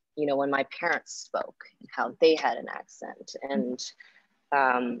 you know, when my parents spoke and how they had an accent. And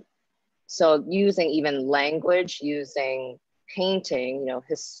so using even language, using painting, you know,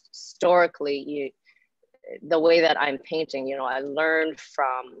 historically, the way that I'm painting, you know, I learned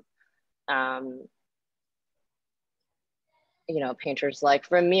from, you know, painters like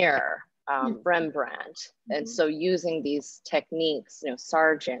Vermeer, Rembrandt. And so using these techniques, you know,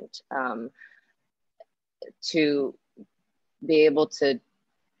 Sargent, to be able to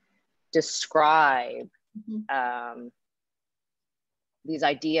describe these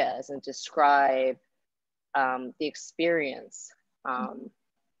ideas and describe the experience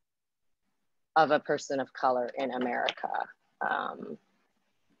of a person of color in America.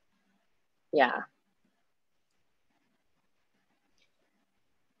 Yeah.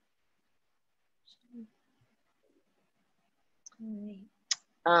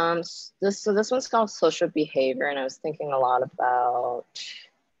 So this one's called Social Behavior, and I was thinking a lot about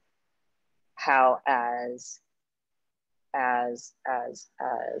how as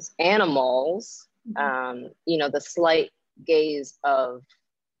animals, you know, the slight gaze of,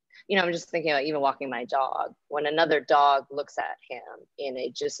 you know, I'm just thinking about even walking my dog. When another dog looks at him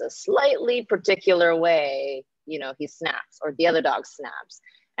in just a slightly particular way, you know, he snaps, or the other dog snaps.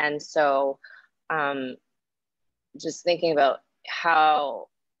 And so just thinking about how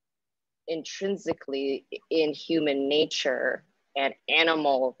intrinsically in human nature and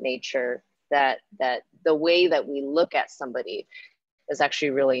animal nature that the way that we look at somebody is actually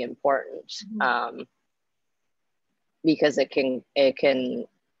really important, because it can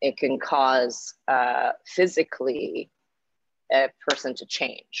cause physically a person to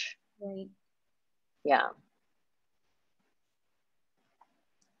change. Right. Yeah.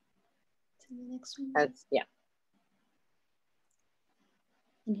 To the next one. Yeah.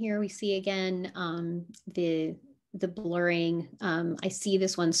 And here we see again the blurring. I see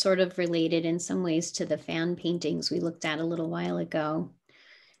this one sort of related in some ways to the fan paintings we looked at a little while ago.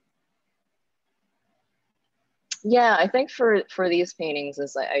 Yeah, I think for these paintings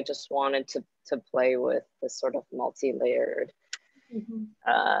is I just wanted to play with this sort of multi-layered,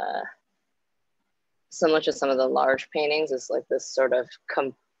 similar to some of the large paintings, is like this sort of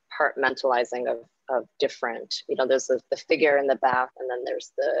compartmentalizing of different, you know, there's the figure in the back, and then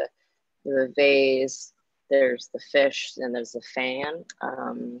there's the vase, there's the fish, and there's the fan,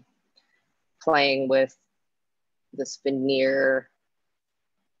 playing with this veneer,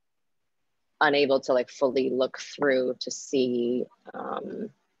 unable to like fully look through to see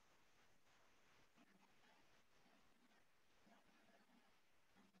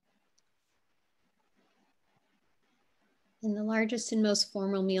And the largest and most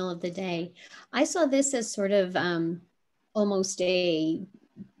formal meal of the day. I saw this as sort of almost a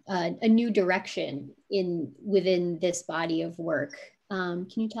new direction within this body of work. Can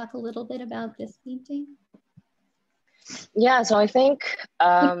you talk a little bit about this painting? Yeah, so I think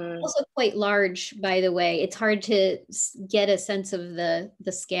also quite large, by the way. It's hard to get a sense of the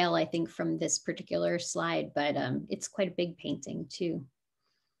scale, I think, from this particular slide, but it's quite a big painting too.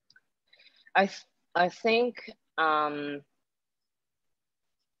 I think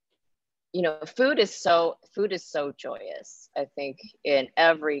you know, food is so joyous. I think in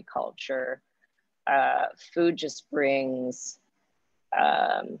every culture, food just brings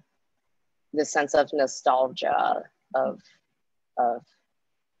the sense of nostalgia of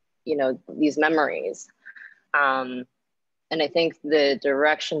you know, these memories. And I think the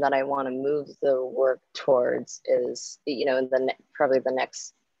direction that I want to move the work towards is, you know, probably the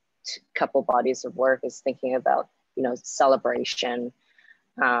next couple bodies of work is thinking about, you know, celebration,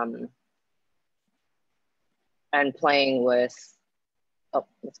 and playing with, oh,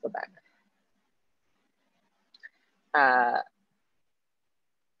 let's go back.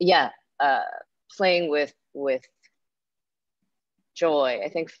 Playing with joy. I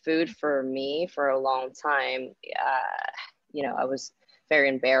think food for me for a long time, you know, I was very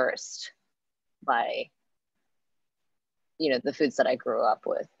embarrassed by, you know, the foods that I grew up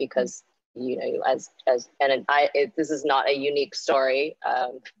with, because, you know, this is not a unique story.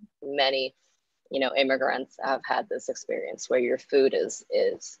 Many, you know, immigrants have had this experience where your food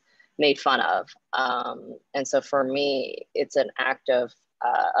is made fun of. And so for me, it's an act of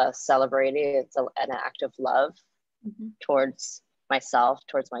celebrating, it's an act of love towards myself,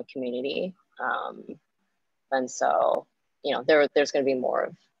 towards my community. And so, you know, there's going to be more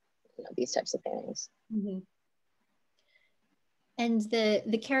of, you know, these types of paintings. And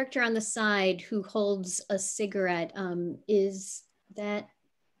the character on the side who holds a cigarette, is that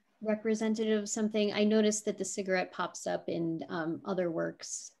representative of something? I noticed that the cigarette pops up in other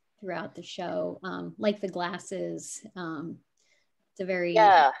works throughout the show, like the glasses. It's a very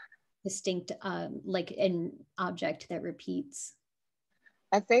distinct, like an object that repeats.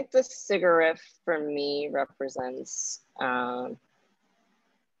 I think the cigarette for me represents, so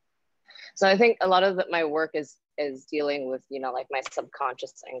I think a lot of my work is dealing with, you know, like my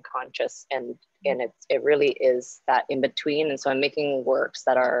subconscious and conscious, and it really is that in between. And so I'm making works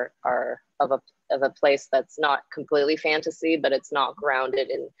that are of a place that's not completely fantasy, but it's not grounded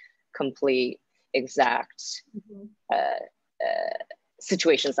in complete exact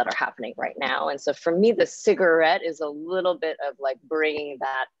situations that are happening right now. And so for me, the cigarette is a little bit of like bringing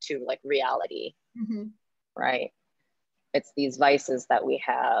that to like reality, right? It's these vices that we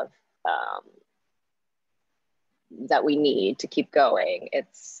have, that we need to keep going.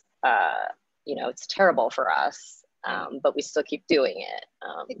 It's, you know, it's terrible for us, but we still keep doing it.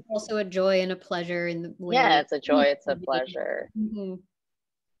 It's also a joy and a pleasure in the way. Yeah, it's a joy, it's a pleasure.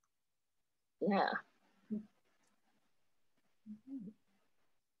 Yeah.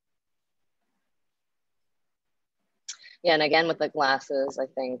 Yeah, and again with the glasses, I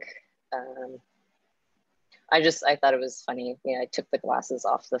think, I thought it was funny. You know, I took the glasses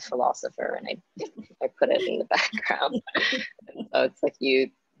off the philosopher and I put it in the background. And so it's like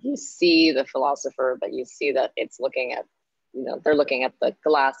you see the philosopher, but you see that it's looking at, you know, they're looking at the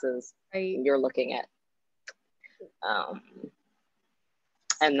glasses, right? You're looking at,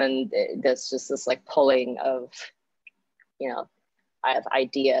 and then there's just this like pulling of, you know, I have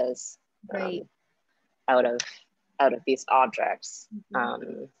ideas, right, out of these objects.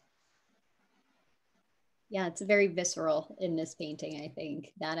 Yeah, it's very visceral in this painting, I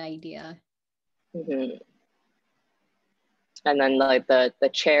think, that idea. And then like the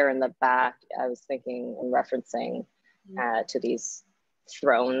chair in the back, I was thinking and referencing to these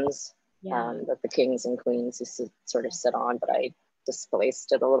thrones that the kings and queens used to sort of sit on, but I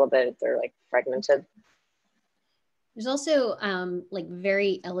displaced it a little bit. They're like fragmented. There's also like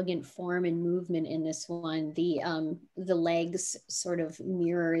very elegant form and movement in this one. The legs sort of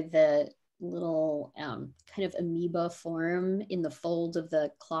mirror the little kind of amoeba form in the fold of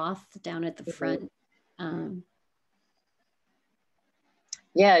the cloth down at the front.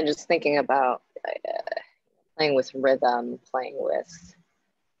 Yeah, and just thinking about playing with rhythm, playing with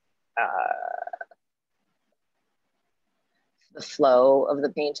the flow of the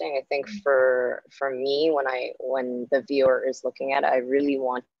painting. I think for me, when the viewer is looking at it, I really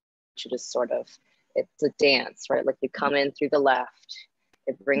want you to sort of, it's a dance, right? Like you come in through the left,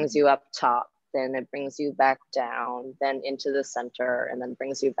 it brings you up top, then it brings you back down, then into the center, and then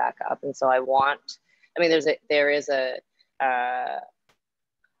brings you back up. And so I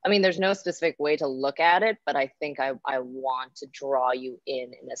mean, there's no specific way to look at it, but I think I want to draw you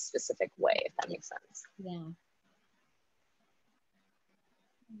in a specific way, if that makes sense. Yeah.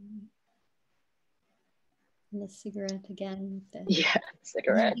 And the cigarette again. Yeah,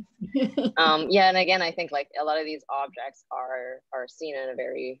 cigarette. Yeah, and again, I think like a lot of these objects are seen in a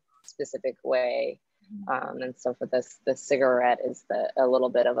very specific way. And so for this, the cigarette is a little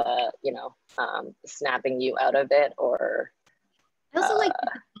bit of a, you know, snapping you out of it, or I also like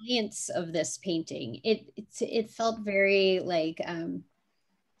the science of this painting. It felt very like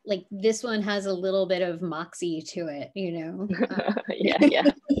this one has a little bit of moxie to it, you know. Yeah.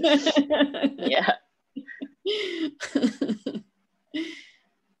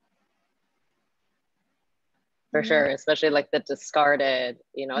 For sure, especially like the discarded,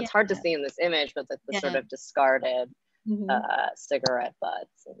 you know, it's hard to see in this image, but the sort of discarded cigarette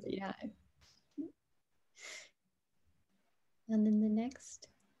butts. Yeah. And then the next.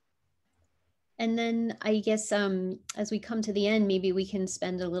 And then I guess as we come to the end, maybe we can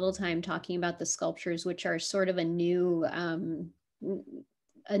spend a little time talking about the sculptures, which are sort of a new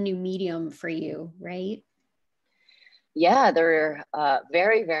medium for you, right? Yeah, they're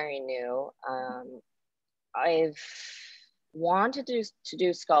very, very new. I've wanted to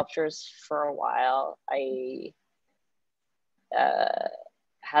do sculptures for a while. I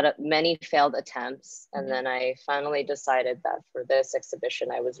had many failed attempts, and then I finally decided that for this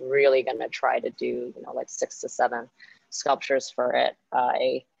exhibition, I was really going to try to do, you know, like 6 to 7 sculptures for it.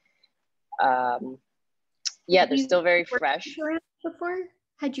 Yeah, they're still very fresh. Before?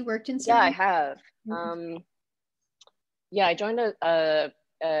 Had you worked in? Yeah, I have. Yeah, I joined a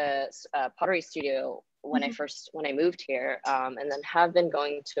pottery studio when I moved here, and then have been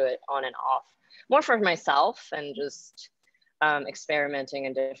going to it on and off, more for myself and just experimenting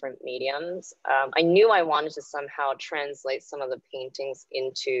in different mediums. I knew I wanted to somehow translate some of the paintings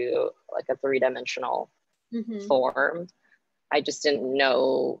into like a 3-dimensional form. I just didn't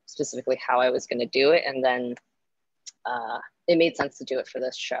know specifically how I was going to do it, and then it made sense to do it for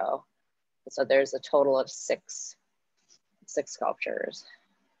this show. So there's a total of six sculptures.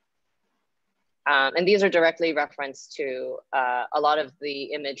 And these are directly referenced to a lot of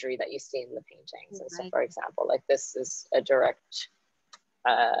the imagery that you see in the paintings. And so, for example, like this is a direct,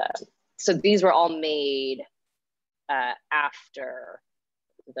 so these were all made after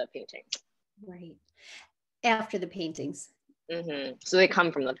the paintings. Right, after the paintings. So they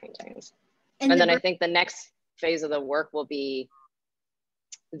come from the paintings. And then I think the next phase of the work will be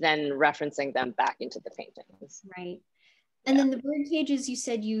then referencing them back into the paintings. Right. And then the bird cages, you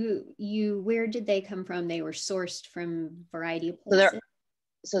said where did they come from? They were sourced from a variety of places.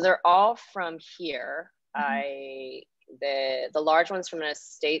 So they're all from here. The large one's from an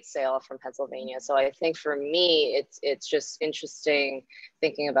estate sale from Pennsylvania. So I think for me, it's just interesting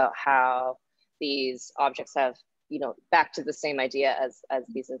thinking about how these objects have, you know, back to the same idea as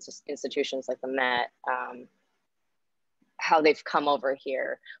these institutions like the Met, how they've come over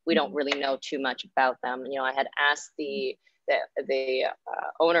here. We don't really know too much about them. You know, I had asked the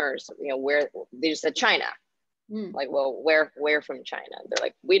owners, you know, where, they just said China. Like, well, where from China? They're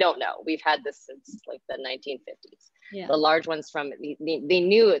like, we don't know. We've had this since like the 1950s. Yeah. The large ones from, they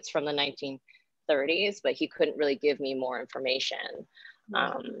knew it's from the 1930s, but he couldn't really give me more information.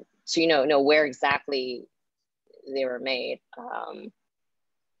 So, you know where exactly they were made.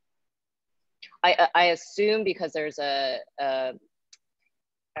 I assume because there's a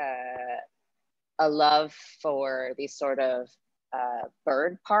love for these sort of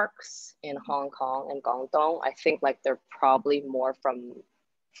bird parks in Hong Kong and Guangdong. I think like they're probably more from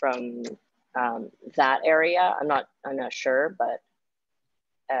that area. I'm not sure, but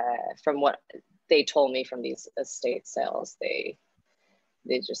from what they told me from these estate sales, they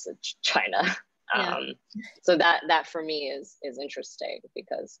just said China. So that for me is interesting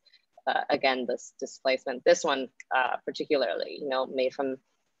because again, this displacement, this one particularly, you know, made from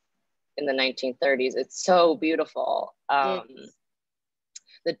in the 1930s, it's so beautiful.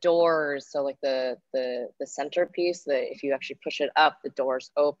 The doors, so like the centerpiece, if you actually push it up, the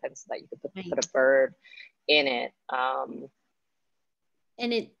doors open so that you could put a bird in it.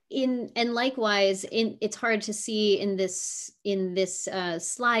 And likewise, it's hard to see in this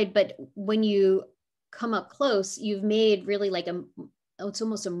slide, but when you come up close, you've made really like it's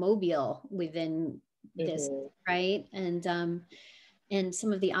almost a mobile within this, right? And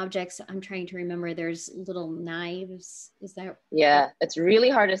some of the objects, I'm trying to remember, there's little knives, is that? Yeah, it's really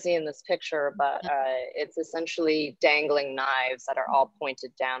hard to see in this picture, but it's essentially dangling knives that are all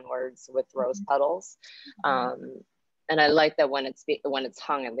pointed downwards with rose petals. And I like that when it's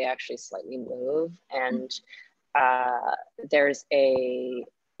hung and they actually slightly move. And there's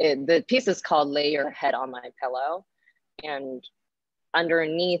the piece is called Lay Your Head on My Pillow. And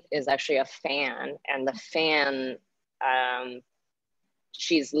underneath is actually a fan, and the fan,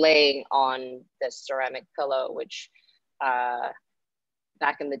 she's laying on this ceramic pillow, which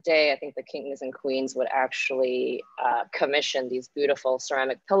back in the day, I think the kings and queens would actually commission these beautiful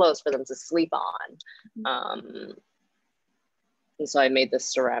ceramic pillows for them to sleep on. And so I made this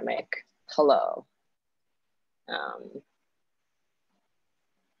ceramic pillow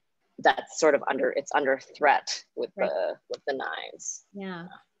that's sort of under threat with the knives. Yeah.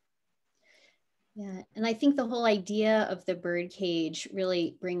 Yeah, and I think the whole idea of the bird cage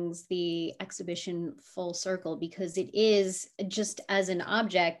really brings the exhibition full circle, because it is, just as an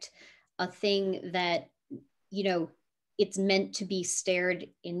object, a thing that, you know, it's meant to be stared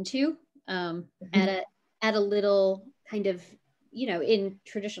into at a little kind of, you know, in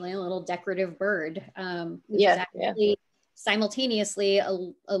traditionally a little decorative bird, which is actually simultaneously a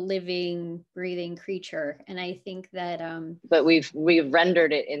living, breathing creature. And I think that but we've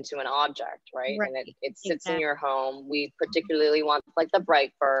rendered it into an object, right? Right, And it sits in your home. We particularly want like the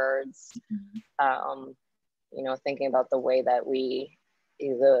bright birds, you know, thinking about the way that we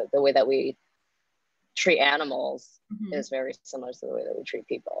treat animals is very similar to the way that we treat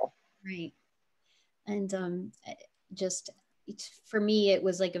people. Right. And just for me, it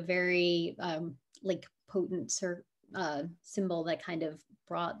was like a very like potent symbol that kind of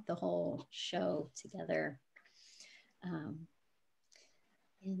brought the whole show together. And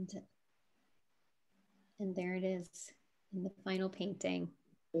there it is in the final painting.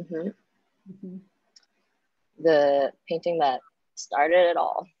 The painting that started it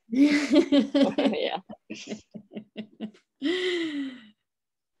all. Yeah.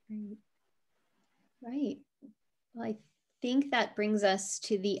 Right. Well, I think that brings us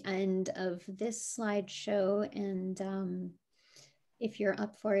to the end of this slideshow. And if you're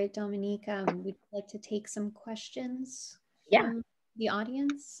up for it, Dominique, we'd like to take some questions from the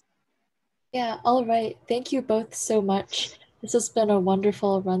audience. Yeah, all right. Thank you both so much. This has been a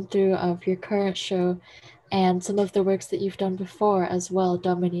wonderful run through of your current show and some of the works that you've done before as well,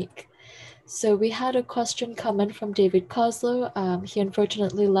 Dominique. So we had a question come in from David Coslow. He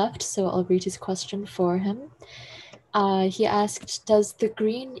unfortunately left, so I'll read his question for him. He asked, does the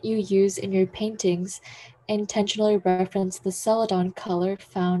green you use in your paintings intentionally reference the celadon color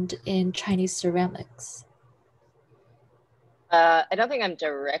found in Chinese ceramics? I don't think I'm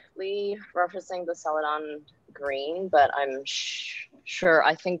directly referencing the celadon green, but I'm sure,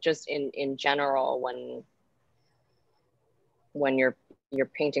 I think just in general, when you're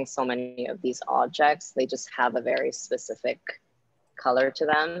painting so many of these objects, they just have a very specific color to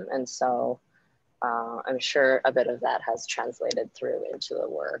them. And so I'm sure a bit of that has translated through into the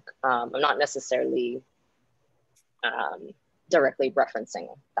work. I'm not necessarily directly referencing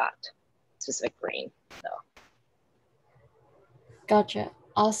that specific green, though. Gotcha.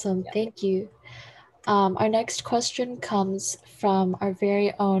 Awesome. Yeah. Thank you. Our next question comes from our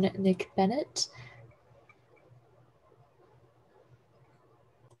very own Nick Bennett.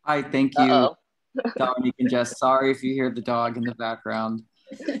 Hi, thank you, Dominique and Jess. Sorry if you hear the dog in the background.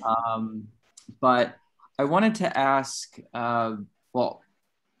 But I wanted to ask, well,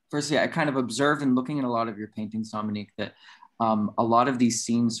 firstly, I kind of observed in looking at a lot of your paintings, Dominique, that a lot of these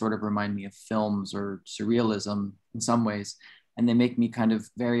scenes sort of remind me of films or surrealism in some ways, and they make me kind of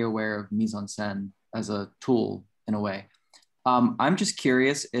very aware of mise-en-scène as a tool in a way. I'm just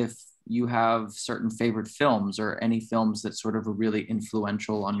curious if you have certain favorite films or any films that sort of are really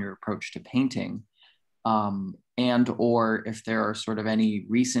influential on your approach to painting, and or if there are sort of any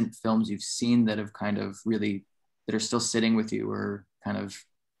recent films you've seen that have kind of really, that are still sitting with you or kind of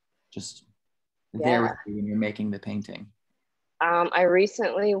just there with you when you're making the painting. I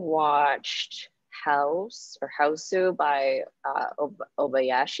recently watched Hausu by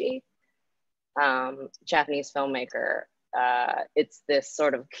Obayashi, Japanese filmmaker. It's this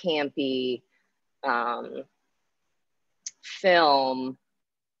sort of campy film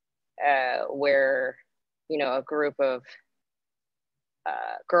where, you know, a group of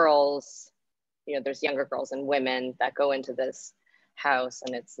girls, you know, there's younger girls and women that go into this house,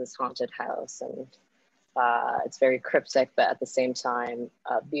 and it's this haunted house, and it's very cryptic, but at the same time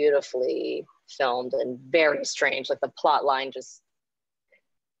beautifully filmed and very strange. Like the plot line just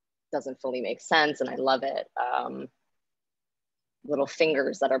doesn't fully make sense, and I love it. Little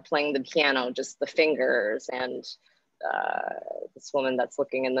fingers that are playing the piano, just the fingers, and this woman that's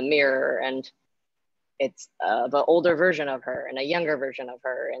looking in the mirror, and it's the older version of her and a younger version of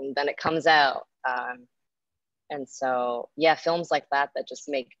her, and then it comes out. And so, yeah, films like that just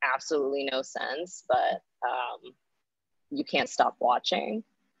make absolutely no sense, but you can't stop watching.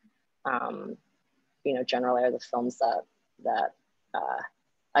 You know, generally are the films that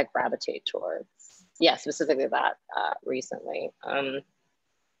I gravitate towards. Yeah, specifically that recently.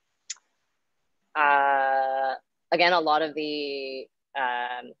 Again, a lot of the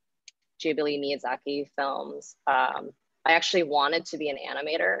Ghibli Miyazaki films. I actually wanted to be an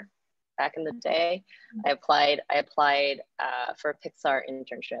animator back in the day. I applied for a Pixar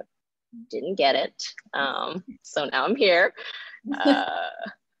internship, didn't get it. So now I'm here.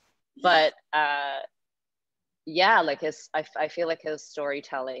 But yeah, like I feel like his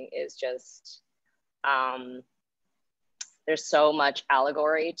storytelling is just, there's so much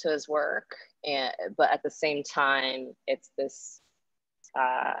allegory to his work, but at the same time, it's this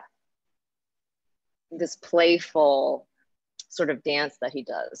this playful sort of dance that he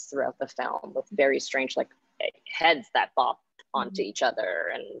does throughout the film with very strange like heads that bop onto each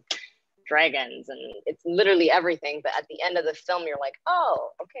other and dragons, and it's literally everything. But at the end of the film, you're like, oh,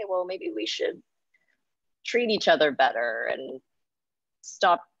 okay, well, maybe we should treat each other better and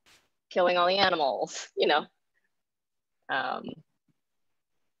stop killing all the animals, you know?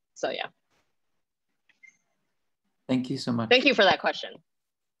 So yeah. Thank you so much. Thank you for that question.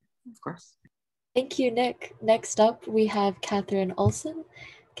 Of course. Thank you, Nick. Next up, we have Catherine Olson.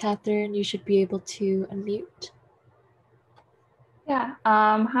 Catherine, you should be able to unmute. Yeah,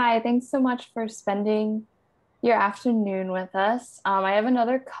 hi, thanks so much for spending your afternoon with us. I have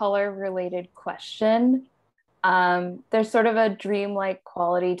another color-related question. There's sort of a dreamlike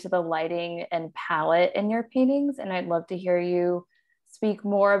quality to the lighting and palette in your paintings, and I'd love to hear you speak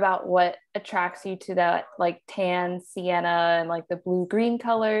more about what attracts you to that like tan, sienna, and like the blue-green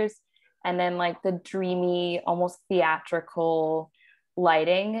colors, and then like the dreamy, almost theatrical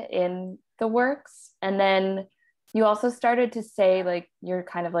lighting in the works. And then you also started to say like you're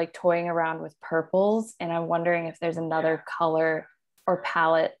kind of like toying around with purples, and I'm wondering if there's another color or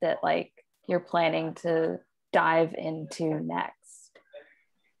palette that like you're planning to dive into next.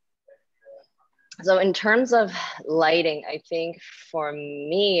 So in terms of lighting, I think for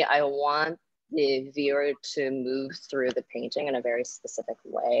me, I want the viewer to move through the painting in a very specific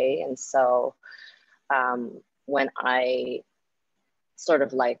way. And so when I sort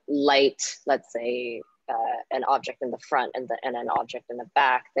of like light, let's say, an object in the front and an object in the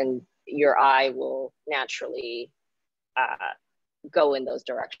back, then your eye will naturally go in those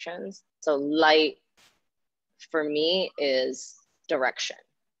directions. So light for me is direction.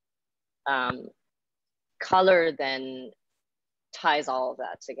 Color then ties all of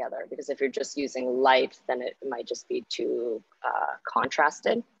that together, because if you're just using light, then it might just be too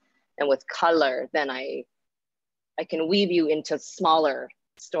contrasted. And with color, then I can weave you into smaller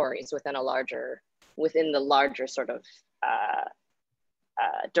stories within the larger sort of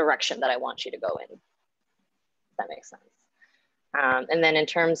direction that I want you to go in, if that makes sense. And then in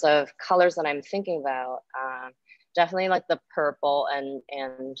terms of colors that I'm thinking about, definitely like the purple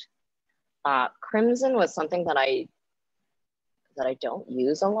and crimson was something that I don't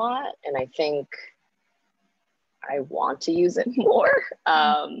use a lot, and I think I want to use it more.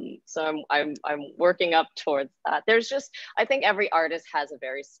 So I'm working up towards that. There's just, I think every artist has a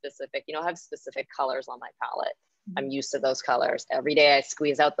very specific, I have specific colors on my palette. I'm used to those colors. Every day I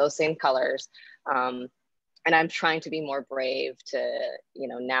squeeze out those same colors. And I'm trying to be more brave to,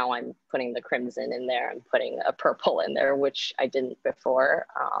 now I'm putting the crimson in there, I'm putting a purple in there, which I didn't before.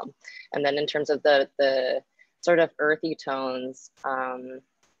 And then in terms of the sort of earthy tones,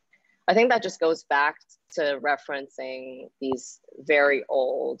 I think that just goes back to referencing these very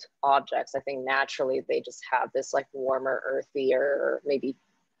old objects. I think naturally they just have this like warmer, earthier, maybe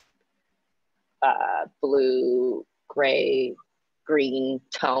blue, gray, green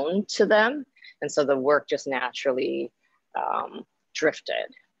tone to them. And so the work just naturally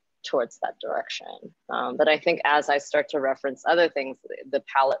drifted towards that direction. But I think as I start to reference other things, the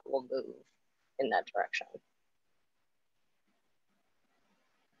palette will move in that direction.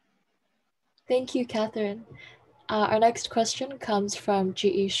 Thank you, Catherine. Our next question comes from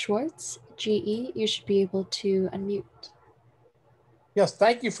G.E. Schwartz. G.E., you should be able to unmute. Yes,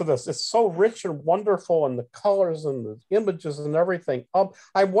 thank you for this. It's so rich and wonderful, and the colors and the images and everything.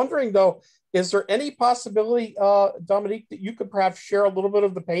 I'm wondering though, is there any possibility, Dominique, that you could perhaps share a little bit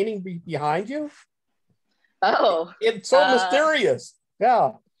of the painting behind you? Oh. It's so mysterious.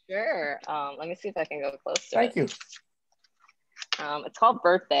 Yeah. Sure. Let me see if I can go closer. Thank you. It's called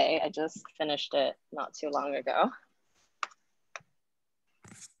Birthday. I just finished it not too long ago.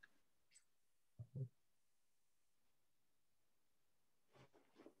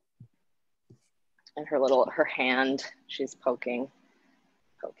 And her hand, she's poking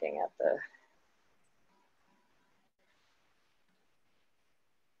at the.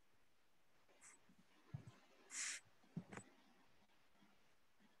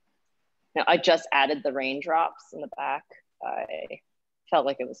 Now, I just added the raindrops in the back. I felt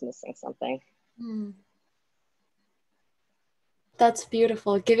like it was missing something. That's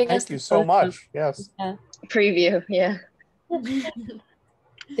beautiful. Thank you so much. Yes. Yeah. Preview, yeah.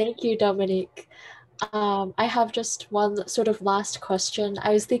 Thank you, Dominique. I have just one sort of last question.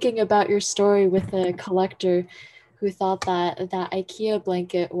 I was thinking about your story with a collector who thought that IKEA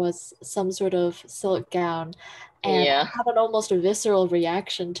blanket was some sort of silk gown, and I had an almost visceral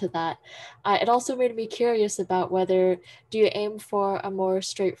reaction to that. It also made me curious about whether do you aim for a more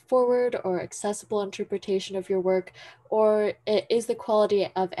straightforward or accessible interpretation of your work, or is the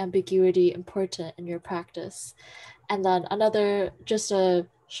quality of ambiguity important in your practice? And then another, just a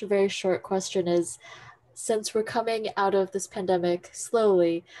very short question is, since we're coming out of this pandemic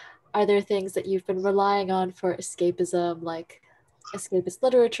slowly, Are there things that you've been relying on for escapism, like escapist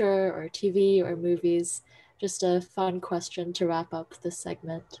literature or TV or movies? Just a fun question to wrap up this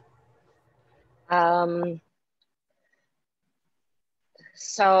segment.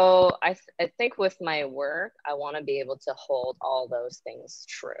 So I think with my work, I want to be able to hold all those things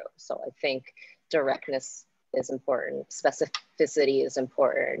true. So I think directness is important, specificity is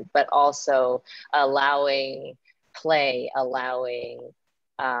important, but also allowing play, allowing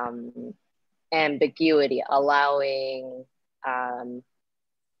ambiguity, allowing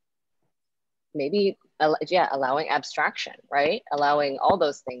allowing abstraction, right? Allowing all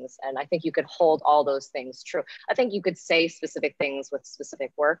those things. And I think you could hold all those things true. I think you could say specific things with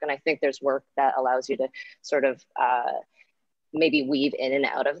specific work. And I think there's work that allows you to sort of maybe weave in and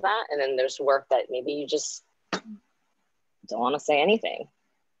out of that. And then there's work that maybe you just don't want to say anything,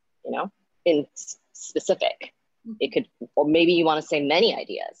 you know, in specific. It could, or maybe you want to say many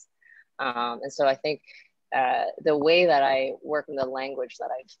ideas. And so I think the way that I work in the language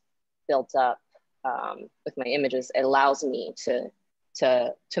that I've built up with my images, it allows me to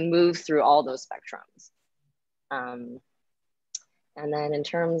move through all those spectrums. And then in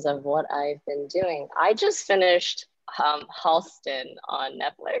terms of what I've been doing, I just finished Halston on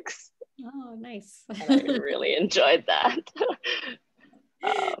Netflix. Oh, nice. And I really enjoyed that.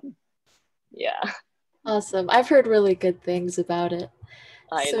 Yeah. Awesome. I've heard really good things about it.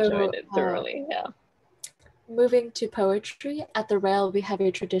 I enjoyed it thoroughly, yeah. Moving to poetry, at the Rail, we have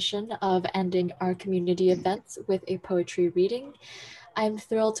a tradition of ending our community events with a poetry reading. I'm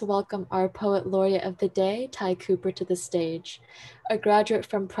thrilled to welcome our Poet Laureate of the Day, Ty Cooper, to the stage. A graduate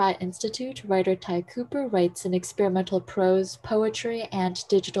from Pratt Institute, writer Ty Cooper writes in experimental prose, poetry, and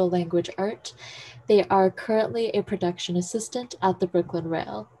digital language art. They are currently a production assistant at the Brooklyn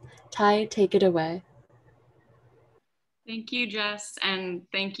Rail. Ty, take it away. Thank you, Jess, and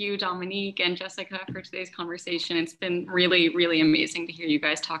thank you, Dominique and Jessica, for today's conversation. It's been really, really amazing to hear you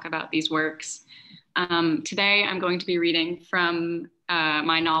guys talk about these works. Today, I'm going to be reading from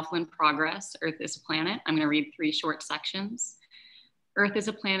my novel in progress, Earth is a Planet. I'm going to read 3 short sections. Earth is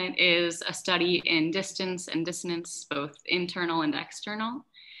a Planet is a study in distance and dissonance, both internal and external,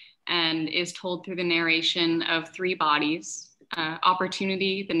 and is told through the narration of 3 bodies,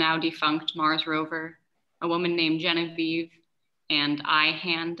 Opportunity, the now defunct Mars rover, a woman named Genevieve, and I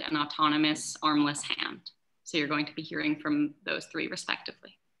Hand, an autonomous armless hand. So you're going to be hearing from those 3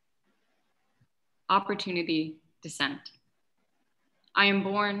 respectively. Opportunity, descent. I am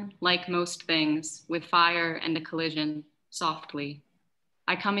born, like most things, with fire and a collision, softly.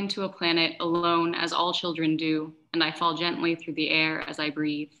 I come into a planet alone as all children do, and I fall gently through the air as I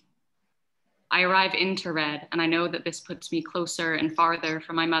breathe. I arrive into red, and I know that this puts me closer and farther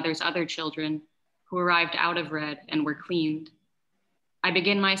from my mother's other children, who arrived out of red and were cleaned. I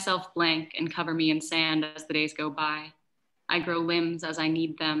begin myself blank and cover me in sand as the days go by. I grow limbs as I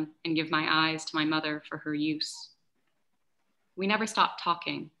need them and give my eyes to my mother for her use. We never stop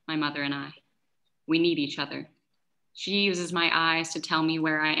talking, my mother and I. We need each other. She uses my eyes to tell me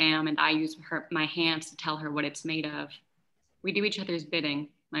where I am, and I use my hands to tell her what it's made of. We do each other's bidding,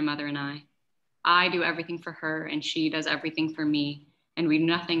 my mother and I. I do everything for her, and she does everything for me, and we do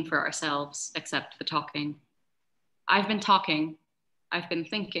nothing for ourselves except the talking. I've been talking, I've been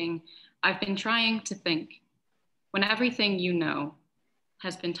thinking, I've been trying to think. When everything you know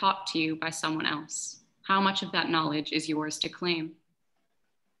has been taught to you by someone else, how much of that knowledge is yours to claim?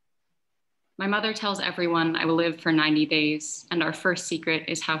 My mother tells everyone I will live for 90 days, and our first secret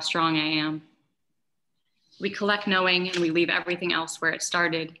is how strong I am. We collect knowing and we leave everything else where it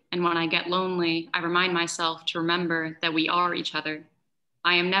started, and when I get lonely, I remind myself to remember that we are each other.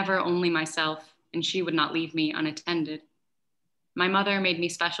 I am never only myself, and she would not leave me unattended. My mother made me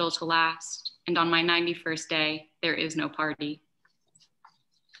special to last, and on my 91st day, there is no party.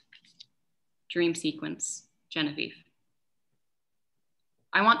 Dream sequence, Genevieve.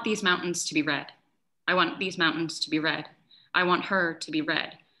 I want these mountains to be red. I want these mountains to be red. I want her to be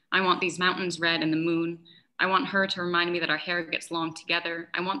red. I want these mountains red and the moon. I want her to remind me that our hair gets long together.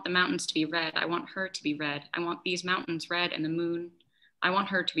 I want the mountains to be red. I want her to be red. I want these mountains red and the moon. I want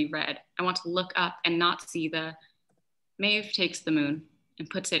her to be red. I want to look up and not see the... Maeve takes the moon and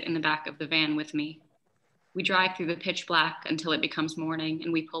puts it in the back of the van with me. We drive through the pitch black until it becomes morning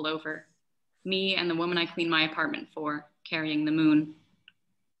and we pull over. Me and the woman I clean my apartment for, carrying the moon.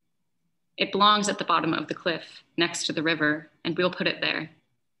 It belongs at the bottom of the cliff, next to the river, and we'll put it there.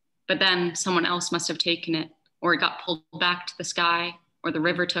 But then someone else must have taken it, or it got pulled back to the sky, or the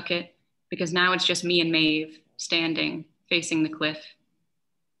river took it, because now it's just me and Maeve, standing, facing the cliff.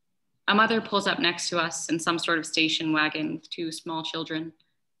 A mother pulls up next to us in some sort of station wagon with 2 small children.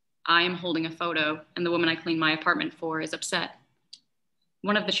 I am holding a photo, and the woman I clean my apartment for is upset.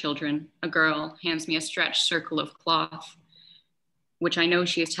 One of the children, a girl, hands me a stretched circle of cloth, which I know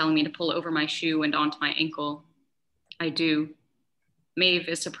she is telling me to pull over my shoe and onto my ankle. I do. Maeve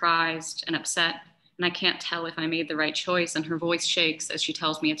is surprised and upset, and I can't tell if I made the right choice, and her voice shakes as she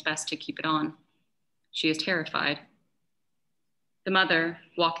tells me it's best to keep it on. She is terrified. The mother,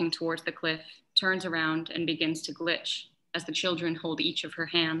 walking towards the cliff, turns around and begins to glitch as the children hold each of her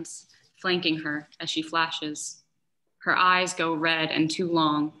hands, flanking her as she flashes. Her eyes go red and too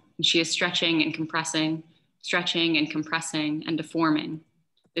long, and she is stretching and compressing and deforming,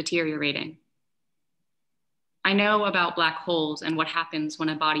 deteriorating. I know about black holes and what happens when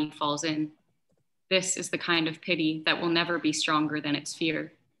a body falls in. This is the kind of pity that will never be stronger than its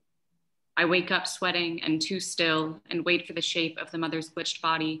fear. I wake up sweating and too still and wait for the shape of the mother's glitched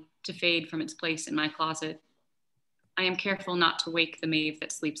body to fade from its place in my closet. I am careful not to wake the Maeve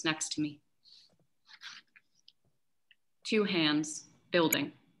that sleeps next to me. 2 hands,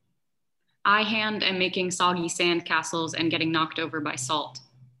 building. I hand am making soggy sand castles and getting knocked over by salt.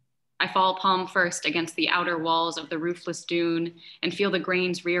 I fall palm first against the outer walls of the roofless dune and feel the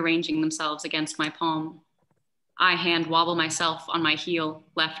grains rearranging themselves against my palm. I hand wobble myself on my heel,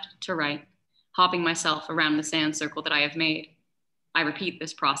 left to right, hopping myself around the sand circle that I have made. I repeat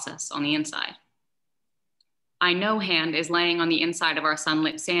this process on the inside. I know hand is laying on the inside of our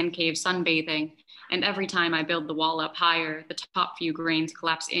sunlit sand cave sunbathing, and every time I build the wall up higher, the top few grains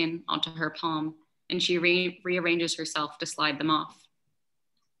collapse in onto her palm, and she rearranges herself to slide them off.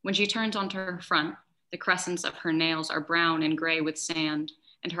 When she turns onto her front, the crescents of her nails are brown and gray with sand,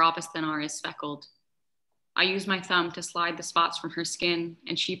 and her appendicular is speckled. I use my thumb to slide the spots from her skin,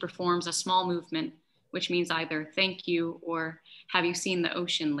 and she performs a small movement, which means either thank you or have you seen the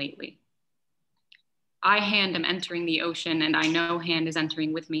ocean lately? I hand am entering the ocean, and I know hand is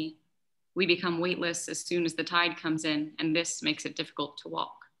entering with me. We become weightless as soon as the tide comes in, and this makes it difficult to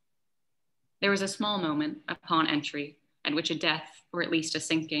walk. There is a small moment upon entry at which a death, or at least a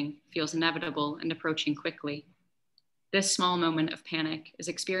sinking, feels inevitable and approaching quickly. This small moment of panic is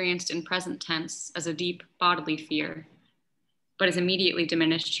experienced in present tense as a deep bodily fear, but is immediately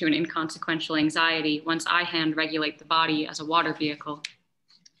diminished to an inconsequential anxiety once I hand regulate the body as a water vehicle.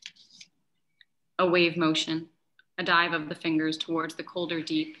 A wave motion, a dive of the fingers towards the colder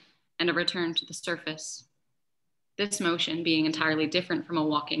deep, and a return to the surface. This motion being entirely different from a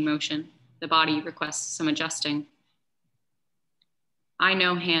walking motion, the body requests some adjusting. I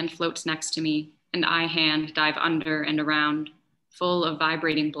know hand floats next to me, and I hand dive under and around, full of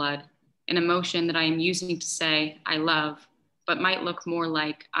vibrating blood, an emotion that I am using to say I love, but might look more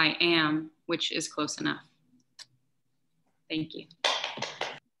like I am, which is close enough. Thank you.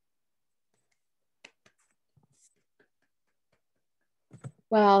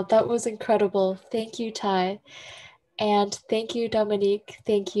 Wow, that was incredible. Thank you, Ty. And thank you, Dominique.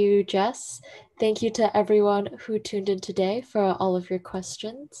 Thank you, Jess. Thank you to everyone who tuned in today for all of your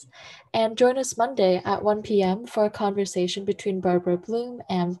questions. And join us Monday at 1 p.m. for a conversation between Barbara Bloom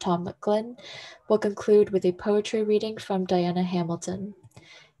and Tom McGlynn. We'll conclude with a poetry reading from Diana Hamilton.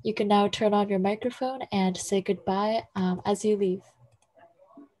 You can now turn on your microphone and say goodbye as you leave.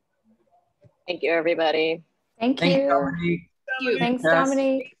 Thank you, everybody. Thank you. Dominique. Thanks,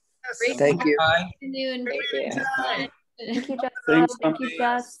 Dominique. Thank you. Thank you. Thank you, Jess. Thanks, Thank you,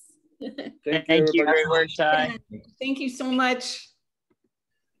 Jess. Thank you. Great work, Ty. Thank you so much.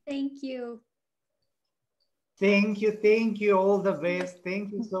 Thank you. Thank you. All the best.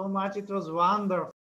 Thank you so much. It was wonderful.